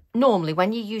 Now normally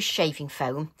when you use shaving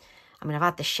foam, I mean I've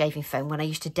had this shaving foam when I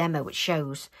used to demo at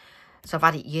shows, so I've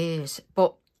had it years,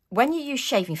 but when you use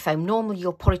shaving foam, normally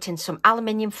you'll put it in some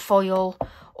aluminium foil,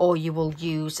 or you will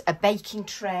use a baking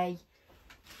tray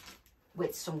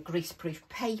with some greaseproof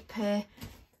paper,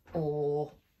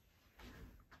 or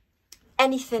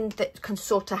anything that can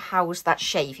sort of house that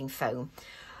shaving foam.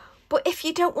 But if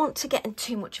you don't want to get in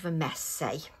too much of a mess,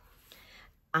 say,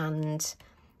 and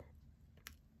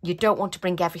you don't want to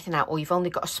bring everything out, or you've only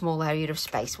got a small area of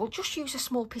space, well, just use a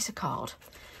small piece of card.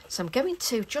 So I'm going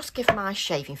to just give my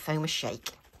shaving foam a shake.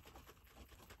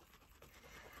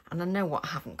 And I know what I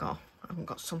haven't got. I haven't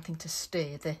got something to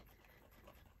stir the...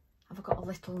 I've got a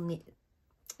little, do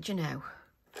you know,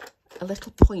 a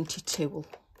little pointy tool.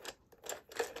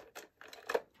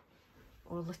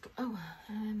 Or a little,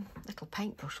 little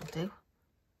paintbrush will do.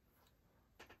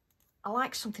 I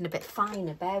like something a bit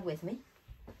finer, bear with me.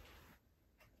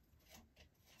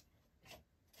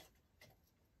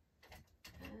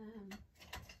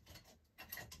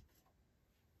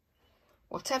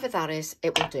 Whatever that is,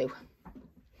 it will do.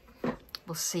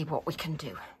 We'll see what we can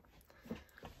do.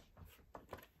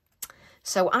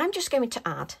 So I'm just going to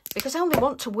add, because I only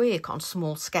want to work on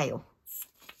small scale.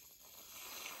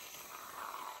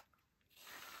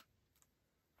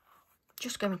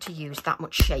 Just going to use that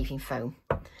much shaving foam.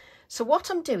 So what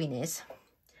I'm doing is,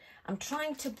 I'm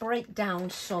trying to break down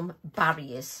some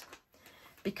barriers,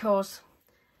 because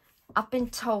I've been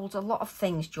told a lot of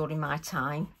things during my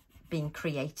time being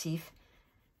creative,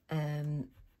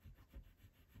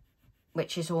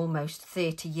 which is almost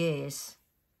 30 years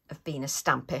of being a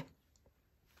stamper.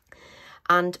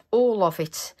 And all of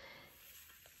it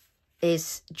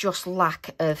is just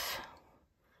lack of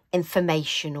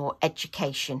information or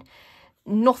education.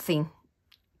 Nothing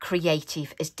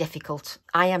creative is difficult.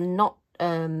 I've not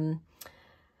been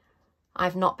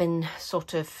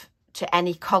sort of to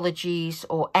any colleges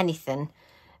or anything,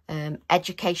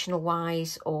 educational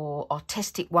wise or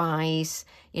artistic wise.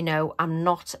 You know, I'm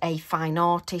not a fine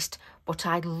artist, but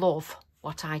I love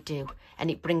what I do,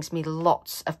 and it brings me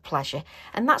lots of pleasure.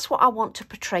 And that's what I want to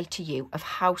portray to you, of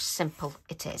how simple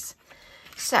it is.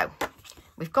 So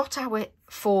we've got our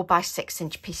 4 by 6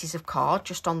 inch pieces of card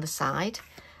just on the side.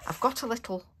 I've got a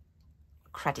little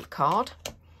credit card,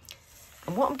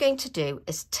 and what I'm going to do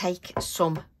is take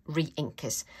some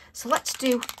re-inkers. So let's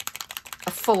do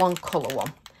a full-on colour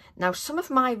one. Now, some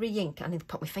of my re-ink, I need to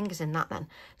put my fingers in that then.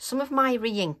 Some of my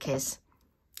re-inkers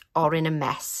are in a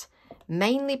mess,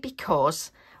 mainly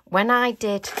because when I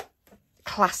did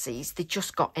classes, they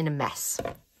just got in a mess.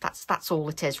 That's all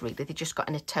it is, really. They just got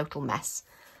in a total mess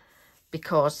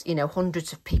because, you know,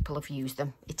 hundreds of people have used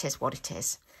them. It is what it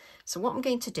is. So what I'm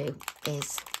going to do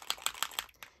is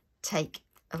take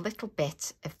a little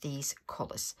bit of these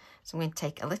colours. So I'm going to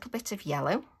take a little bit of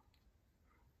yellow.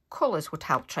 Colours would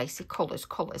help, Tracy.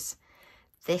 Colours.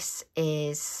 This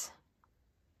is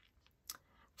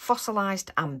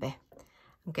fossilised amber.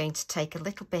 I'm going to take a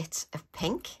little bit of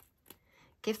pink.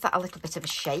 Give that a little bit of a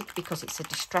shake because it's a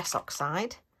distress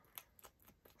oxide.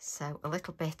 So a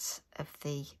little bit of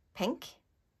the pink.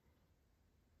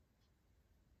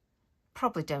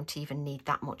 Probably don't even need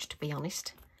that much, to be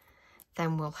honest.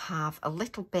 Then we'll have a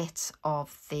little bit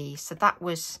of the, so that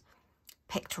was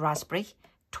picked raspberry,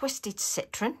 twisted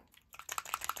citron.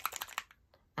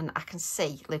 And I can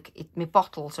see, look, my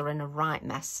bottles are in a right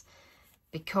mess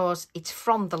because it's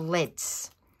from the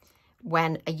lids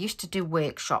when I used to do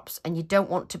workshops, and you don't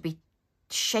want to be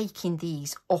shaking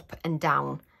these up and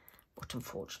down. But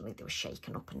unfortunately, they were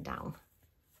shaken up and down.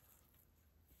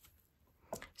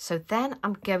 So then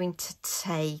I'm going to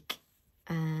take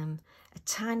a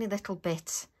tiny little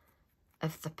bit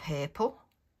of the purple.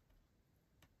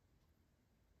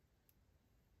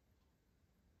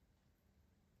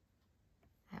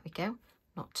 There we go,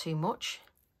 not too much.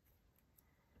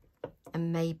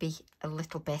 And maybe a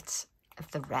little bit of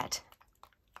the red.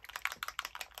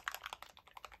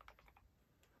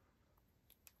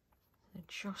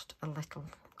 Just a little,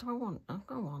 do I want, oh,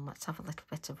 go on, let's have a little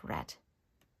bit of red.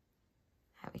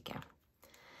 There we go.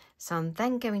 So I'm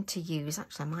then going to use,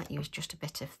 actually I might use just a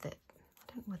bit of the,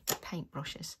 I don't know what the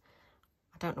paintbrushes.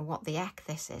 I don't know what the heck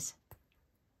this is.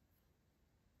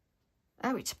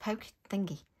 Oh, it's a pokey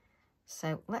thingy.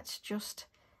 So let's just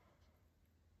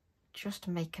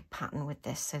make a pattern with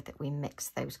this so that we mix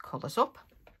those colours up.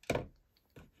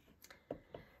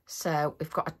 So we've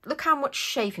got, look how much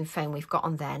shaving foam we've got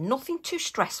on there. Nothing too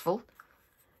stressful,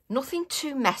 nothing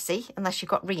too messy, unless you've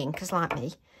got re-inkers like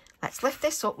me. Let's lift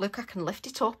this up. Look, I can lift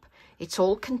it up. It's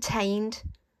all contained.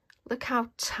 Look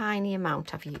how tiny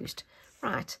amount I've used.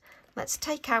 Right, let's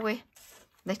take our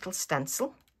little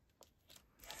stencil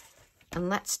and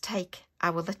let's take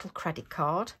our little credit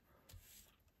card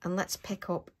and let's pick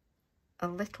up a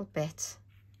little bit.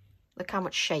 Look how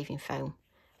much shaving foam.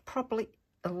 Probably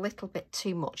a little bit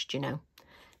too much, do you know?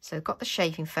 So I've got the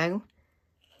shaving foam,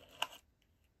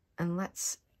 and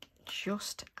let's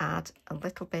just add a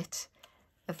little bit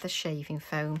of the shaving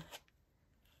foam.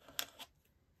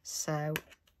 So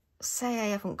say I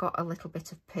haven't got a little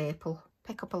bit of purple,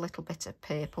 pick up a little bit of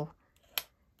purple,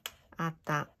 add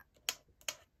that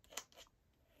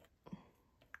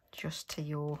just to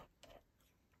your,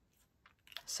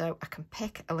 so I can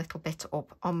pick a little bit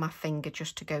up on my finger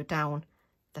just to go down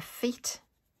the feet.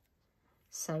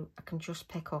 So I can just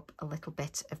pick up a little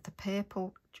bit of the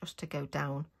purple just to go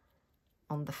down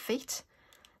on the feet.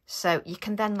 So you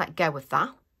can then let go of that.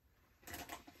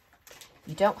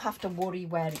 You don't have to worry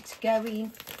where it's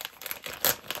going,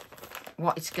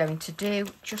 what it's going to do,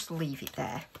 just leave it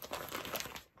there.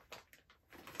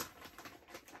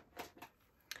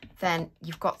 Then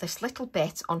you've got this little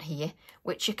bit on here,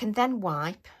 which you can then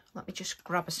wipe. Let me just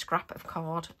grab a scrap of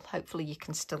card. Hopefully you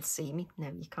can still see me. No,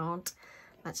 you can't.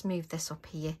 Let's move this up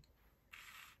here.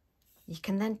 You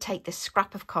can then take this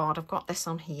scrap of card, I've got this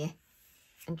on here,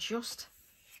 and just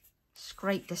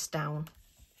scrape this down,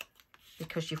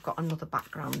 because you've got another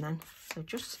background then. So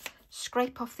just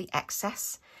scrape off the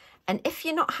excess. And if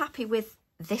you're not happy with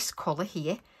this colour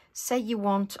here, say you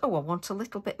want, oh, I want a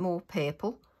little bit more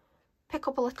purple, pick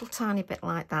up a little tiny bit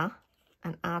like that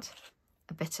and add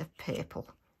a bit of purple.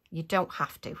 You don't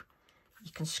have to.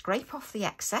 You can scrape off the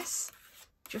excess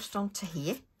just onto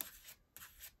here,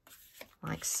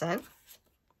 like so.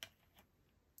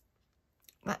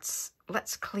 Let's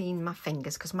clean my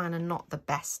fingers, because mine are not the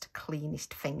best,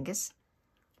 cleanest fingers.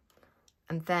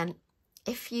 And then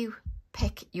if you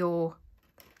pick your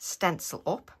stencil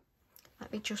up,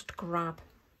 let me just grab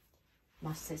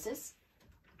my scissors.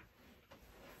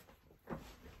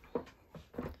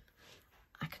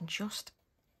 I can just,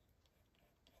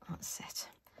 that's it.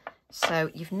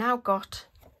 So you've now got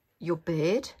your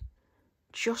bird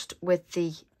just with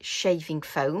the shaving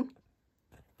foam.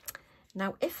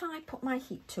 Now if I put my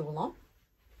heat tool on,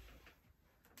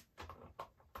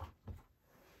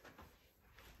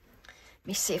 let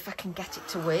me see if I can get it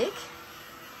to work.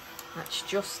 Let's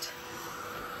just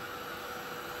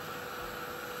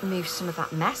move some of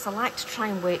that mess. I like to try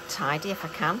and work tidy if I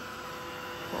can.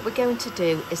 What we're going to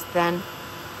do is then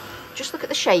just look at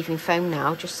the shaving foam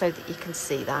now, just so that you can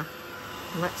see that.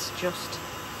 And let's just,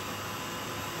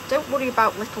 don't worry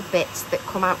about little bits that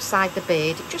come outside the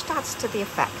bird, it just adds to the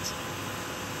effect.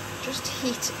 Just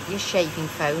heat your shaving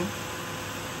foam.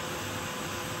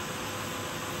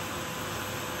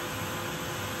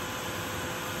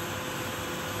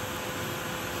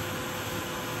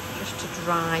 Just to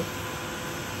dry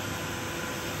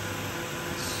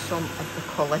some of the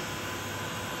colour.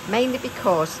 Mainly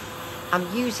because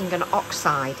I'm using an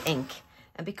oxide ink,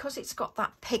 and because it's got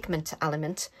that pigment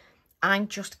element, I'm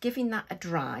just giving that a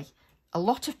dry. A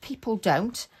lot of people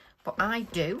don't, but I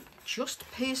do, just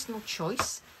personal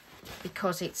choice,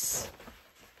 because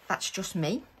that's just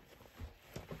me.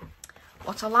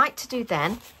 What I like to do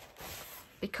then,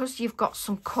 because you've got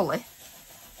some colour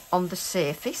on the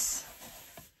surface,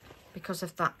 because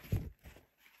of that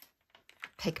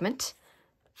pigment,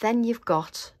 then you've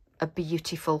got a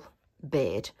beautiful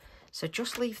bird. So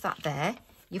just leave that there.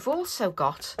 You've also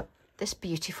got this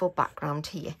beautiful background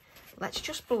here. Let's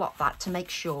just blot that to make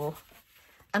sure.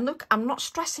 And look, I'm not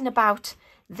stressing about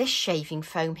this shaving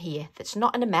foam here. That's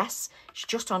not in a mess. It's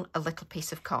just on a little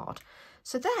piece of card.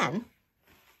 So then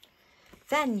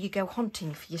you go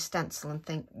hunting for your stencil and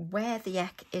think, where the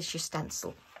heck is your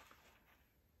stencil?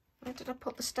 Where did I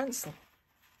put the stencil?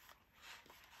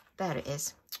 There it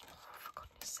is. Oh, for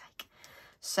goodness sake.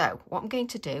 So what I'm going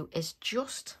to do is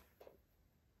just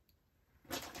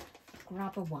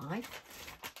grab a wipe.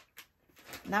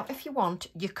 Now, if you want,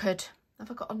 you could, have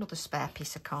I got another spare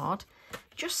piece of card?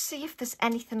 Just see if there's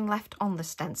anything left on the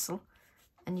stencil,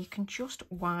 and you can just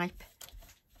wipe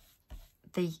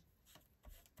the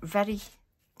very,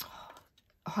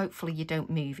 hopefully you don't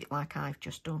move it like I've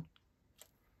just done.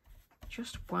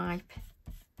 Just wipe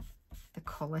the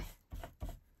colour.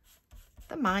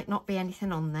 There might not be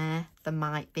anything on there, there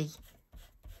might be.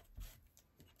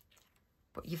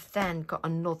 But you've then got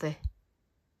another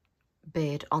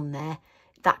bird on there.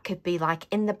 That could be like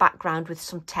in the background with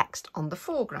some text on the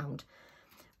foreground.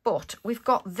 But we've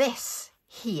got this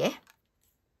here.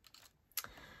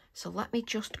 So let me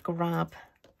just grab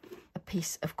a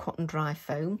piece of cut and dry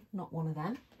foam, not one of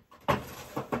them.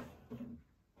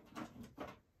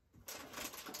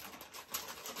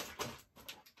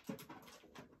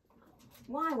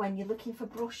 Why, when you're looking for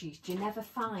brushes, do you never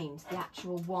find the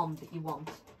actual one that you want?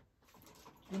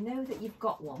 You know that you've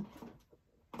got one.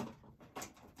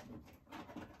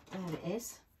 There it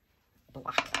is,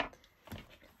 black.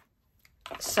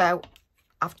 So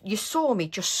you saw me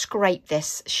just scrape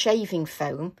this shaving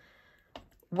foam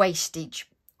wastage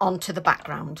onto the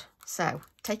background. So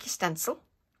take your stencil,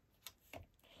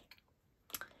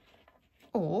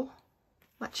 or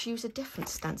let's use a different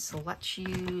stencil. Let's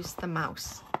use the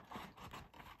mouse.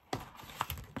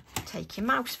 take your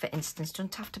mouse, for instance.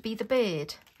 Doesn't have to be the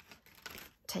bird.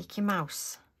 Take your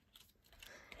mouse.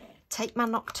 Take my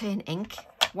Nocturne ink.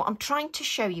 What I'm trying to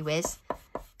show you is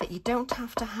that you don't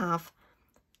have to have,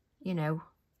 you know,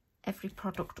 every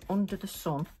product under the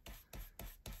sun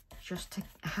just to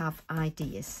have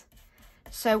ideas.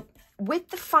 So with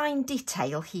the fine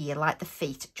detail here, like the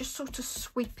feet, just sort of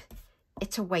sweep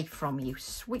it away from you.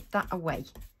 Sweep that away.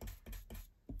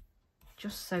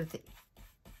 Just so that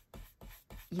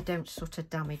you don't sort of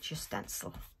damage your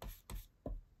stencil.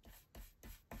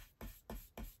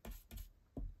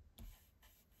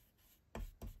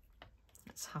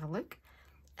 Let's have a look.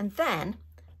 And then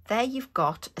there you've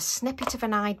got a snippet of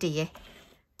an idea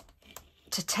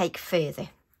to take further.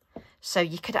 So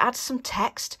you could add some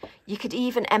text. You could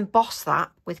even emboss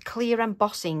that with clear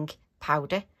embossing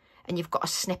powder, and you've got a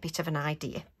snippet of an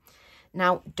idea.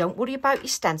 Now, don't worry about your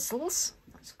stencils.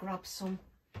 Let's grab some.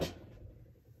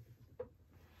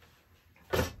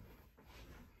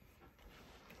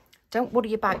 Don't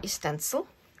worry about your stencil.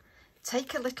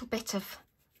 Take a little bit of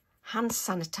hand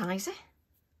sanitizer.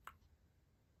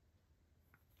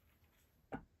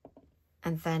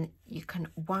 And then you can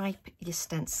wipe your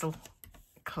stencil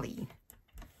clean,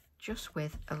 just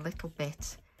with a little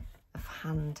bit of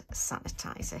hand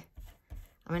sanitizer.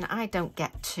 I mean, I don't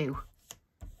get too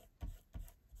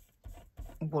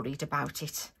worried about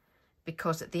it,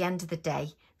 because at the end of the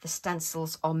day, the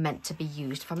stencils are meant to be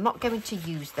used. If I'm not going to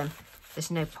use them, there's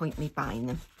no point me buying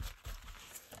them.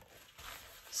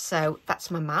 So that's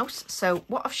my mouse. So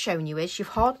what I've shown you is you've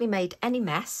hardly made any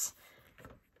mess.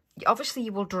 Obviously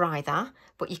you will dry that,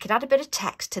 but you could add a bit of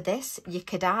text to this. You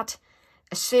could add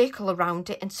a circle around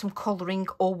it and some colouring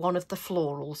or one of the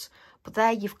florals. But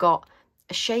there you've got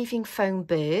a shaving foam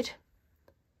bird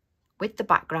with the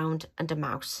background and a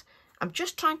mouse. I'm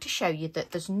just trying to show you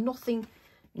that there's nothing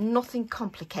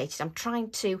complicated. I'm trying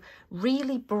to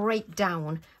really break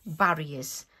down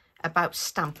barriers about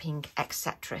stamping,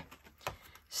 etc.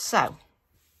 So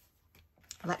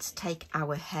let's take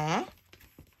our hair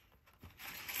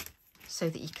so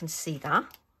that you can see that.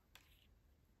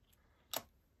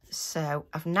 So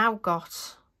I've now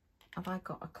got, have I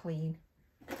got a clean?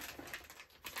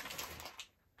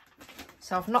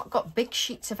 So I've not got big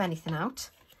sheets of anything out.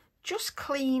 Just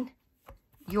clean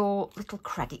your little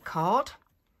credit card.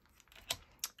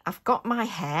 I've got my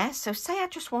hair, so say I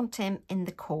just want him in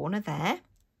the corner there.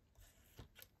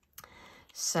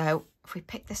 So if we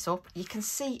pick this up, you can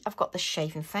see I've got the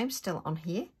shaving foam still on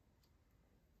here.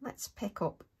 Let's pick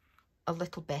up a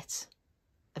little bit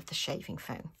of the shaving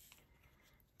foam,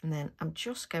 and then I'm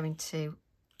just going to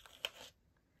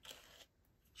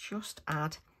just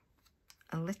add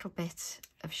a little bit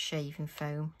of shaving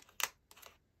foam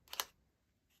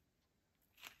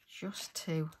just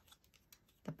to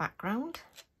the background.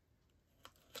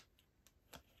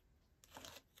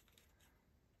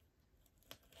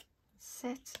 That's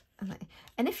it.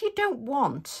 And if you don't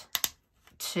want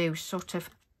to sort of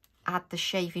add the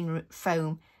shaving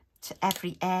foam to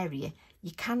every area,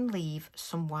 you can leave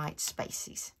some white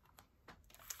spaces.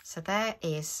 So there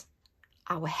is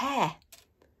our hair.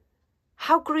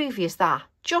 How groovy is that?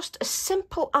 Just a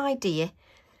simple idea.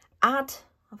 Add,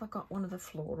 have I got one of the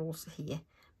florals here?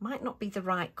 Might not be the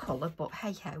right colour, but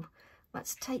hey ho.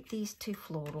 Let's take these two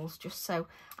florals, just so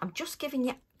I'm just giving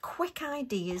you quick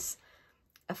ideas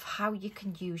of how you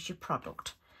can use your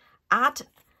product. Add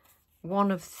one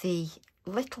of the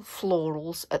little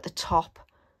florals at the top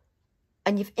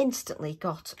and you've instantly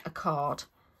got a card.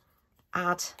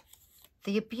 Add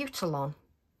the Abutalon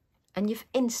and you've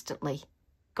instantly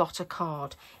got a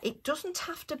card. It doesn't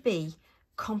have to be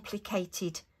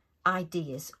complicated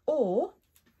ideas. Or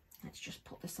let's just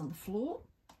put this on the floor.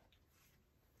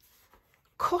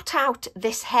 Cut out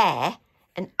this hair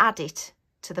and add it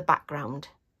to the background,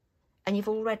 and you've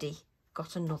already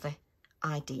got another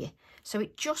idea. So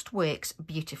it just works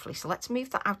beautifully. So let's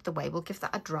move that out of the way. We'll give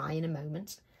that a dry in a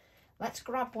moment. Let's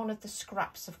grab one of the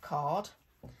scraps of card.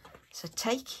 So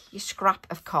take your scrap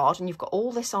of card, and you've got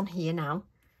all this on here now.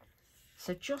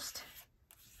 So just,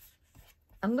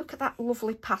 and look at that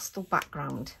lovely pastel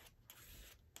background.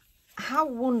 How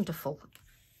wonderful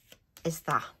is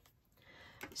that?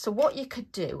 So what you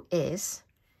could do is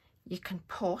you can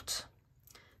put,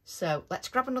 so let's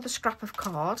grab another scrap of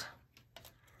card.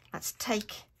 Let's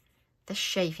take this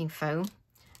shaving foam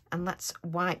and let's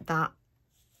wipe that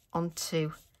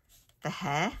onto the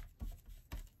hair.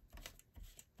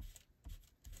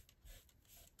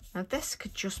 Now this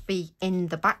could just be in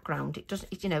the background. It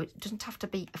doesn't, you know, it doesn't have to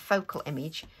be a focal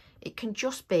image. It can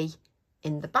just be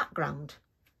in the background.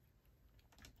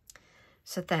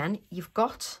 So then you've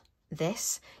got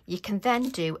this, you can then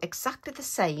do exactly the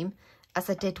same as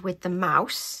I did with the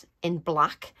mouse in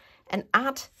black and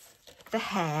add the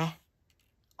hair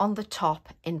on the top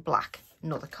in black.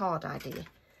 Another card idea.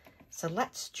 So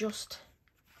let's just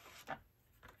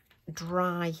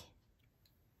dry.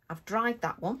 I've dried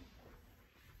that one.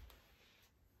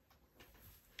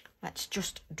 Let's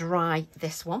just dry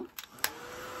this one.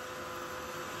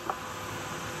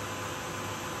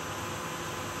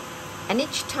 And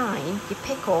each time you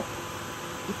pick up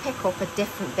a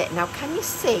different bit. Now, can you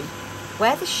see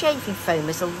where the shaving foam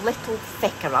is a little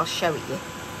thicker? I'll show it you.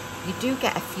 You do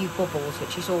get a few bubbles,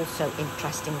 which is also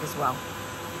interesting as well.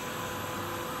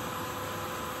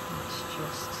 Let's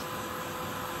just...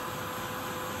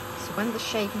 So when the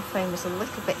shaving foam is a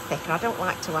little bit thicker, I don't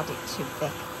like to add it too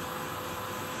thick.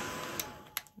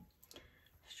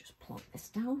 Let's just plonk this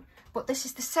down. But this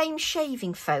is the same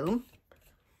shaving foam.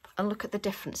 And look at the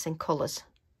difference in colours.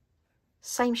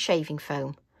 Same shaving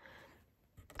foam.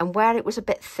 And where it was a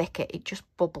bit thicker, it just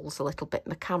bubbles a little bit.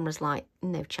 My camera's like,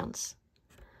 no chance.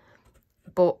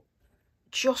 But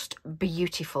just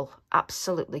beautiful.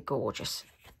 Absolutely gorgeous.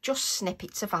 Just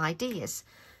snippets of ideas.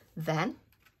 Then,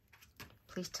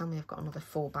 please tell me I've got another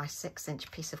 4x6 inch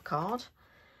piece of card.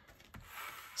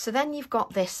 So then you've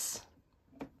got this,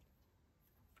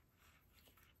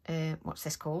 what's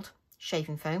this called?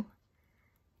 Shaving foam.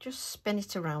 Just spin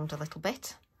it around a little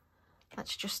bit.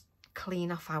 Let's just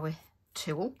clean off our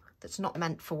tool that's not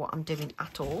meant for what I'm doing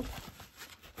at all.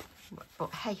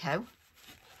 But hey ho.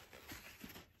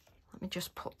 Let me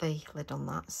just put the lid on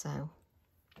that. So,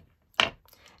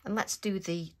 and let's do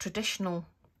the traditional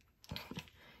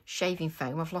shaving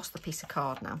foam. I've lost the piece of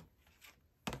card now.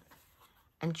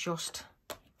 And just,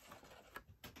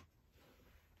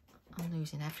 I'm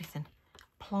losing everything.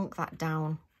 Plonk that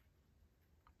down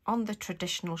on the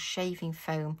traditional shaving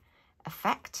foam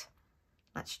effect.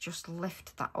 Let's just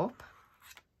lift that up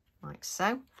like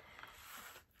so.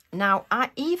 Now,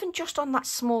 even just on that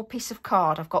small piece of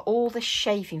card, I've got all this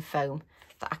shaving foam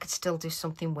that I could still do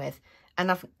something with.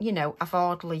 And I've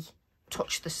hardly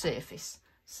touched the surface.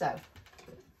 So,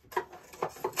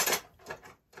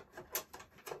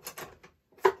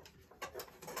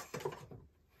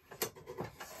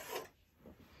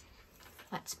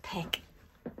 let's pick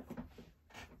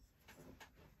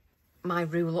my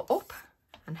ruler up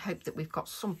and hope that we've got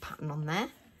some pattern on there.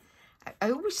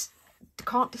 I always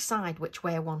can't decide which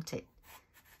way I want it.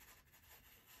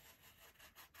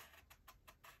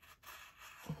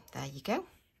 There you go.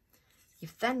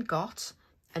 You've then got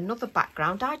another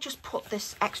background. I just put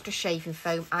this extra shaving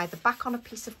foam either back on a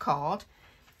piece of card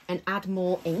and add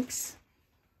more inks,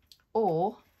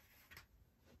 or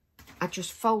I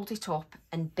just fold it up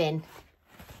and bin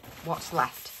what's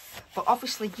left. But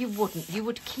obviously you wouldn't. You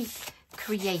would keep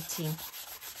creating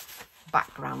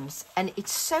backgrounds, and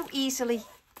it's so easily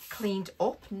cleaned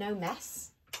up, no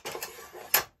mess,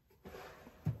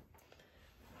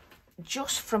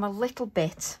 just from a little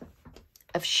bit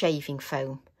of shaving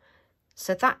foam.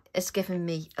 So that has given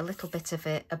me a little bit of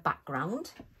a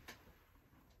background.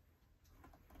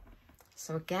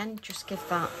 So again, just give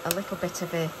that a little bit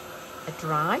of a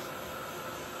dry.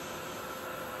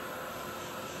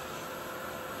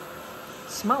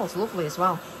 Smells lovely as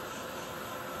well.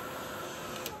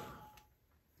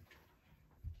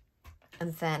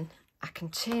 And then I can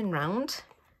turn round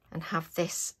and have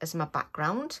this as my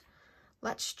background.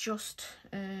 Let's just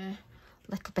a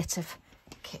little bit of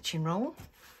kitchen roll.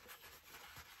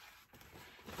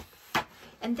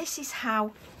 And this is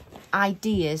how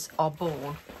ideas are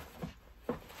born.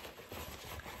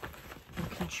 You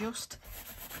can just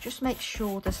make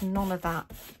sure there's none of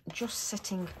that just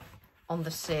sitting on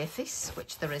the surface,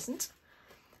 which there isn't.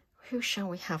 Who shall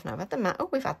we have now? Oh,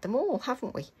 we've had them all,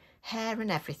 haven't we? Hair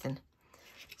and everything.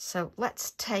 So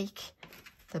let's take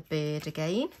the bird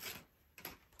again,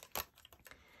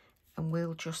 and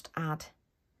we'll just add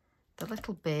the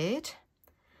little bird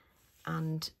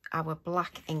and our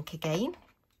black ink again.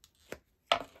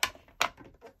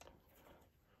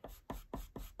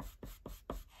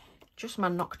 Just my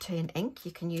Nocturne ink.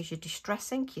 You can use your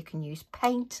distress ink, you can use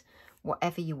paint,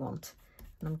 whatever you want.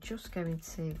 And I'm just going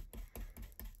to,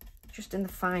 just in the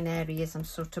fine areas, I'm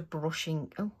sort of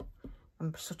brushing,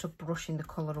 I'm sort of brushing the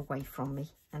colour away from me,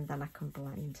 and then I can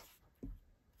blend.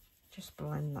 Just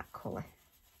blend that colour.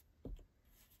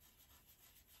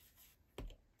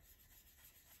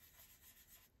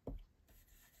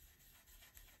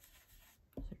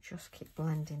 So just keep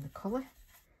blending the colour.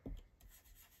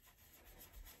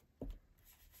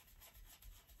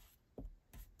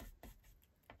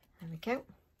 There we go.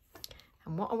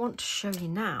 And what I want to show you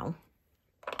now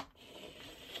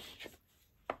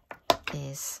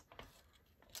is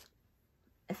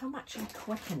if I'm actually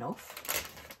quick enough,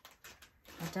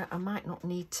 I might not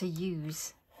need to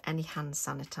use any hand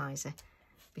sanitizer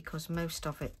because most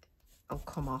of it will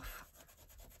come off.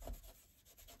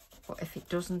 But if it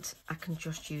doesn't, I can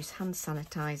just use hand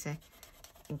sanitizer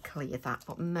and clear that,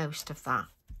 but most of that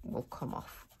will come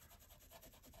off.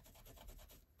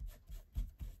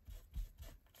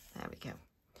 There we go.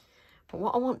 But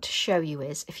what I want to show you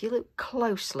is, if you look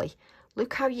closely,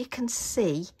 look how you can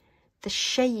see the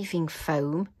shaving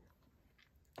foam.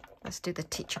 Let's do the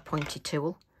teacher pointy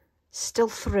tool. Still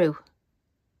through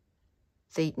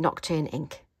the Nocturne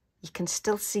ink. You can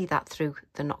still see that through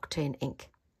the Nocturne ink.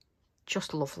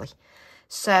 Just lovely.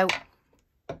 So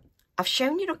I've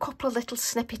shown you a couple of little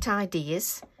snippet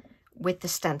ideas with the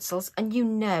stencils, and you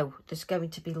know there's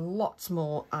going to be lots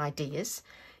more ideas.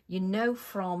 You know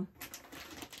from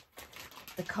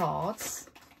the cards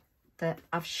that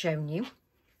I've shown you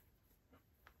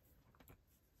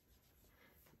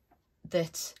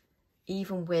that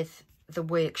even with the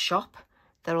workshop,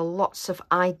 there are lots of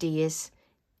ideas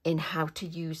in how to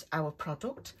use our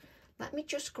product. Let me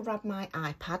just grab my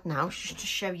iPad now just to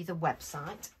show you the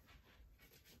website.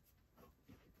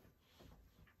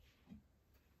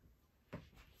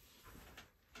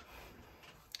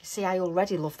 See, I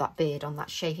already love that beard on that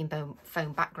shaving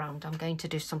foam background. I'm going to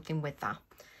do something with that.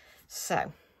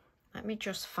 So let me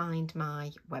just find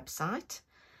my website.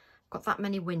 I've got that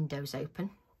many windows open.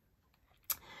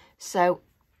 So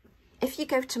if you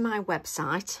go to my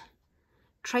website,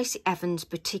 Tracy Evans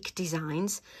Boutique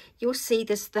Designs, you'll see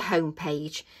there's the home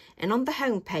page. And on the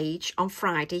home page on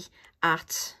Friday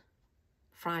at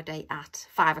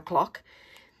 5 o'clock,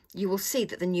 you will see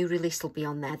that the new release will be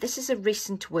on there. This is a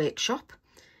recent workshop.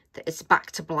 That is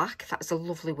Back to Black. That is a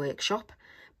lovely workshop.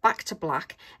 Back to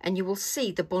Black, and you will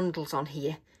see the bundles on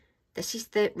here. This is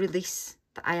the release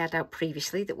that I had out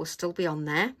previously that will still be on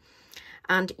there,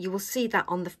 and you will see that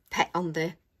on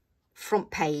the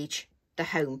front page, the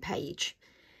home page.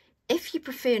 If you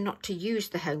prefer not to use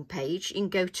the home page, you can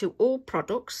go to all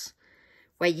products,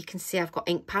 where you can see I've got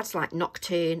ink pads like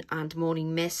Nocturne and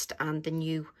Morning Mist and the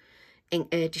new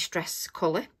Distress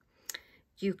colour.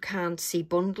 You can see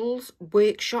bundles,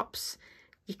 workshops.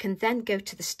 You can then go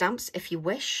to the stamps if you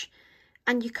wish,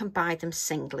 and you can buy them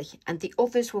singly, and the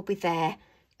others will be there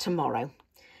tomorrow.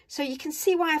 So you can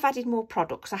see why I've added more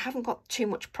products. I haven't got too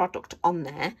much product on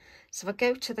there. So if I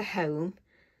go to the home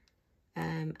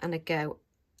and I go,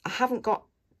 I haven't got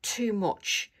too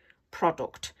much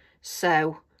product.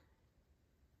 So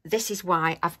this is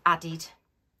why I've added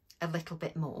a little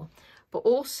bit more. But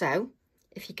also,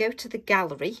 if you go to the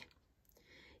gallery,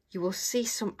 you will see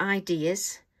some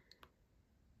ideas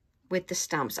with the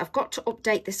stamps. I've got to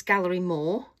update this gallery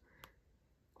more,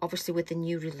 obviously with the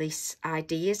new release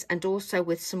ideas, and also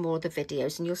with some more of the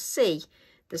videos. And you'll see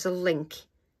there's a link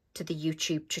to the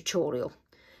YouTube tutorial.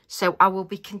 So I will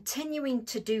be continuing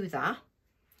to do that.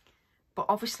 But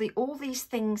obviously all these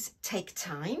things take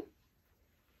time.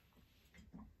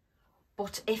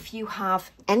 But if you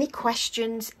have any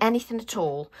questions, anything at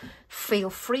all, feel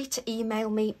free to email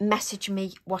me, message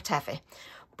me, whatever.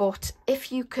 But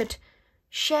if you could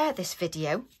share this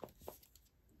video,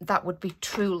 that would be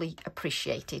truly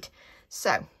appreciated.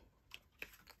 So,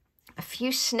 a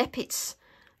few snippets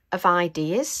of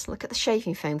ideas. Look at the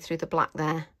shaving foam through the black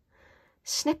there.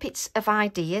 Snippets of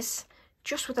ideas,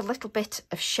 just with a little bit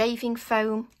of shaving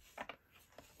foam,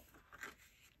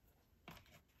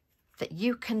 that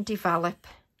you can develop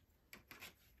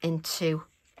into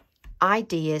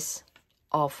ideas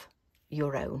of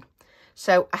your own.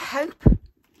 So I hope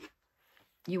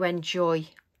you enjoy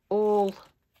all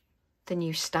the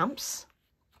new stamps,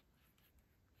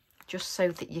 just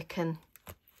so that you can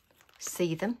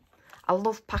see them. I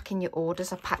love packing your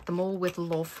orders. I pack them all with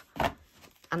love,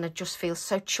 and I just feel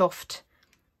so chuffed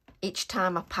each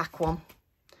time I pack one.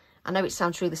 I know it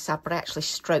sounds really sad, but I actually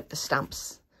stroke the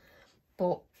stamps.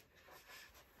 But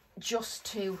just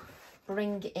to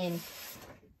bring in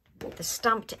the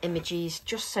stamped images,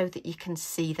 just so that you can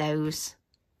see those.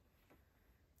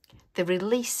 The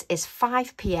release is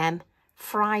 5 p.m.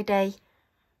 Friday,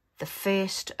 the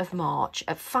 1st of March.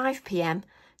 At 5 p.m,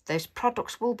 those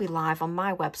products will be live on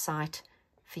my website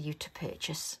for you to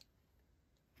purchase.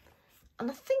 And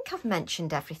I think I've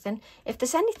mentioned everything. If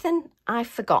there's anything I've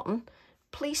forgotten,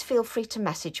 please feel free to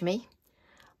message me.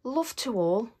 Love to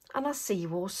all, and I'll see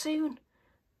you all soon.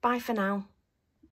 Bye for now.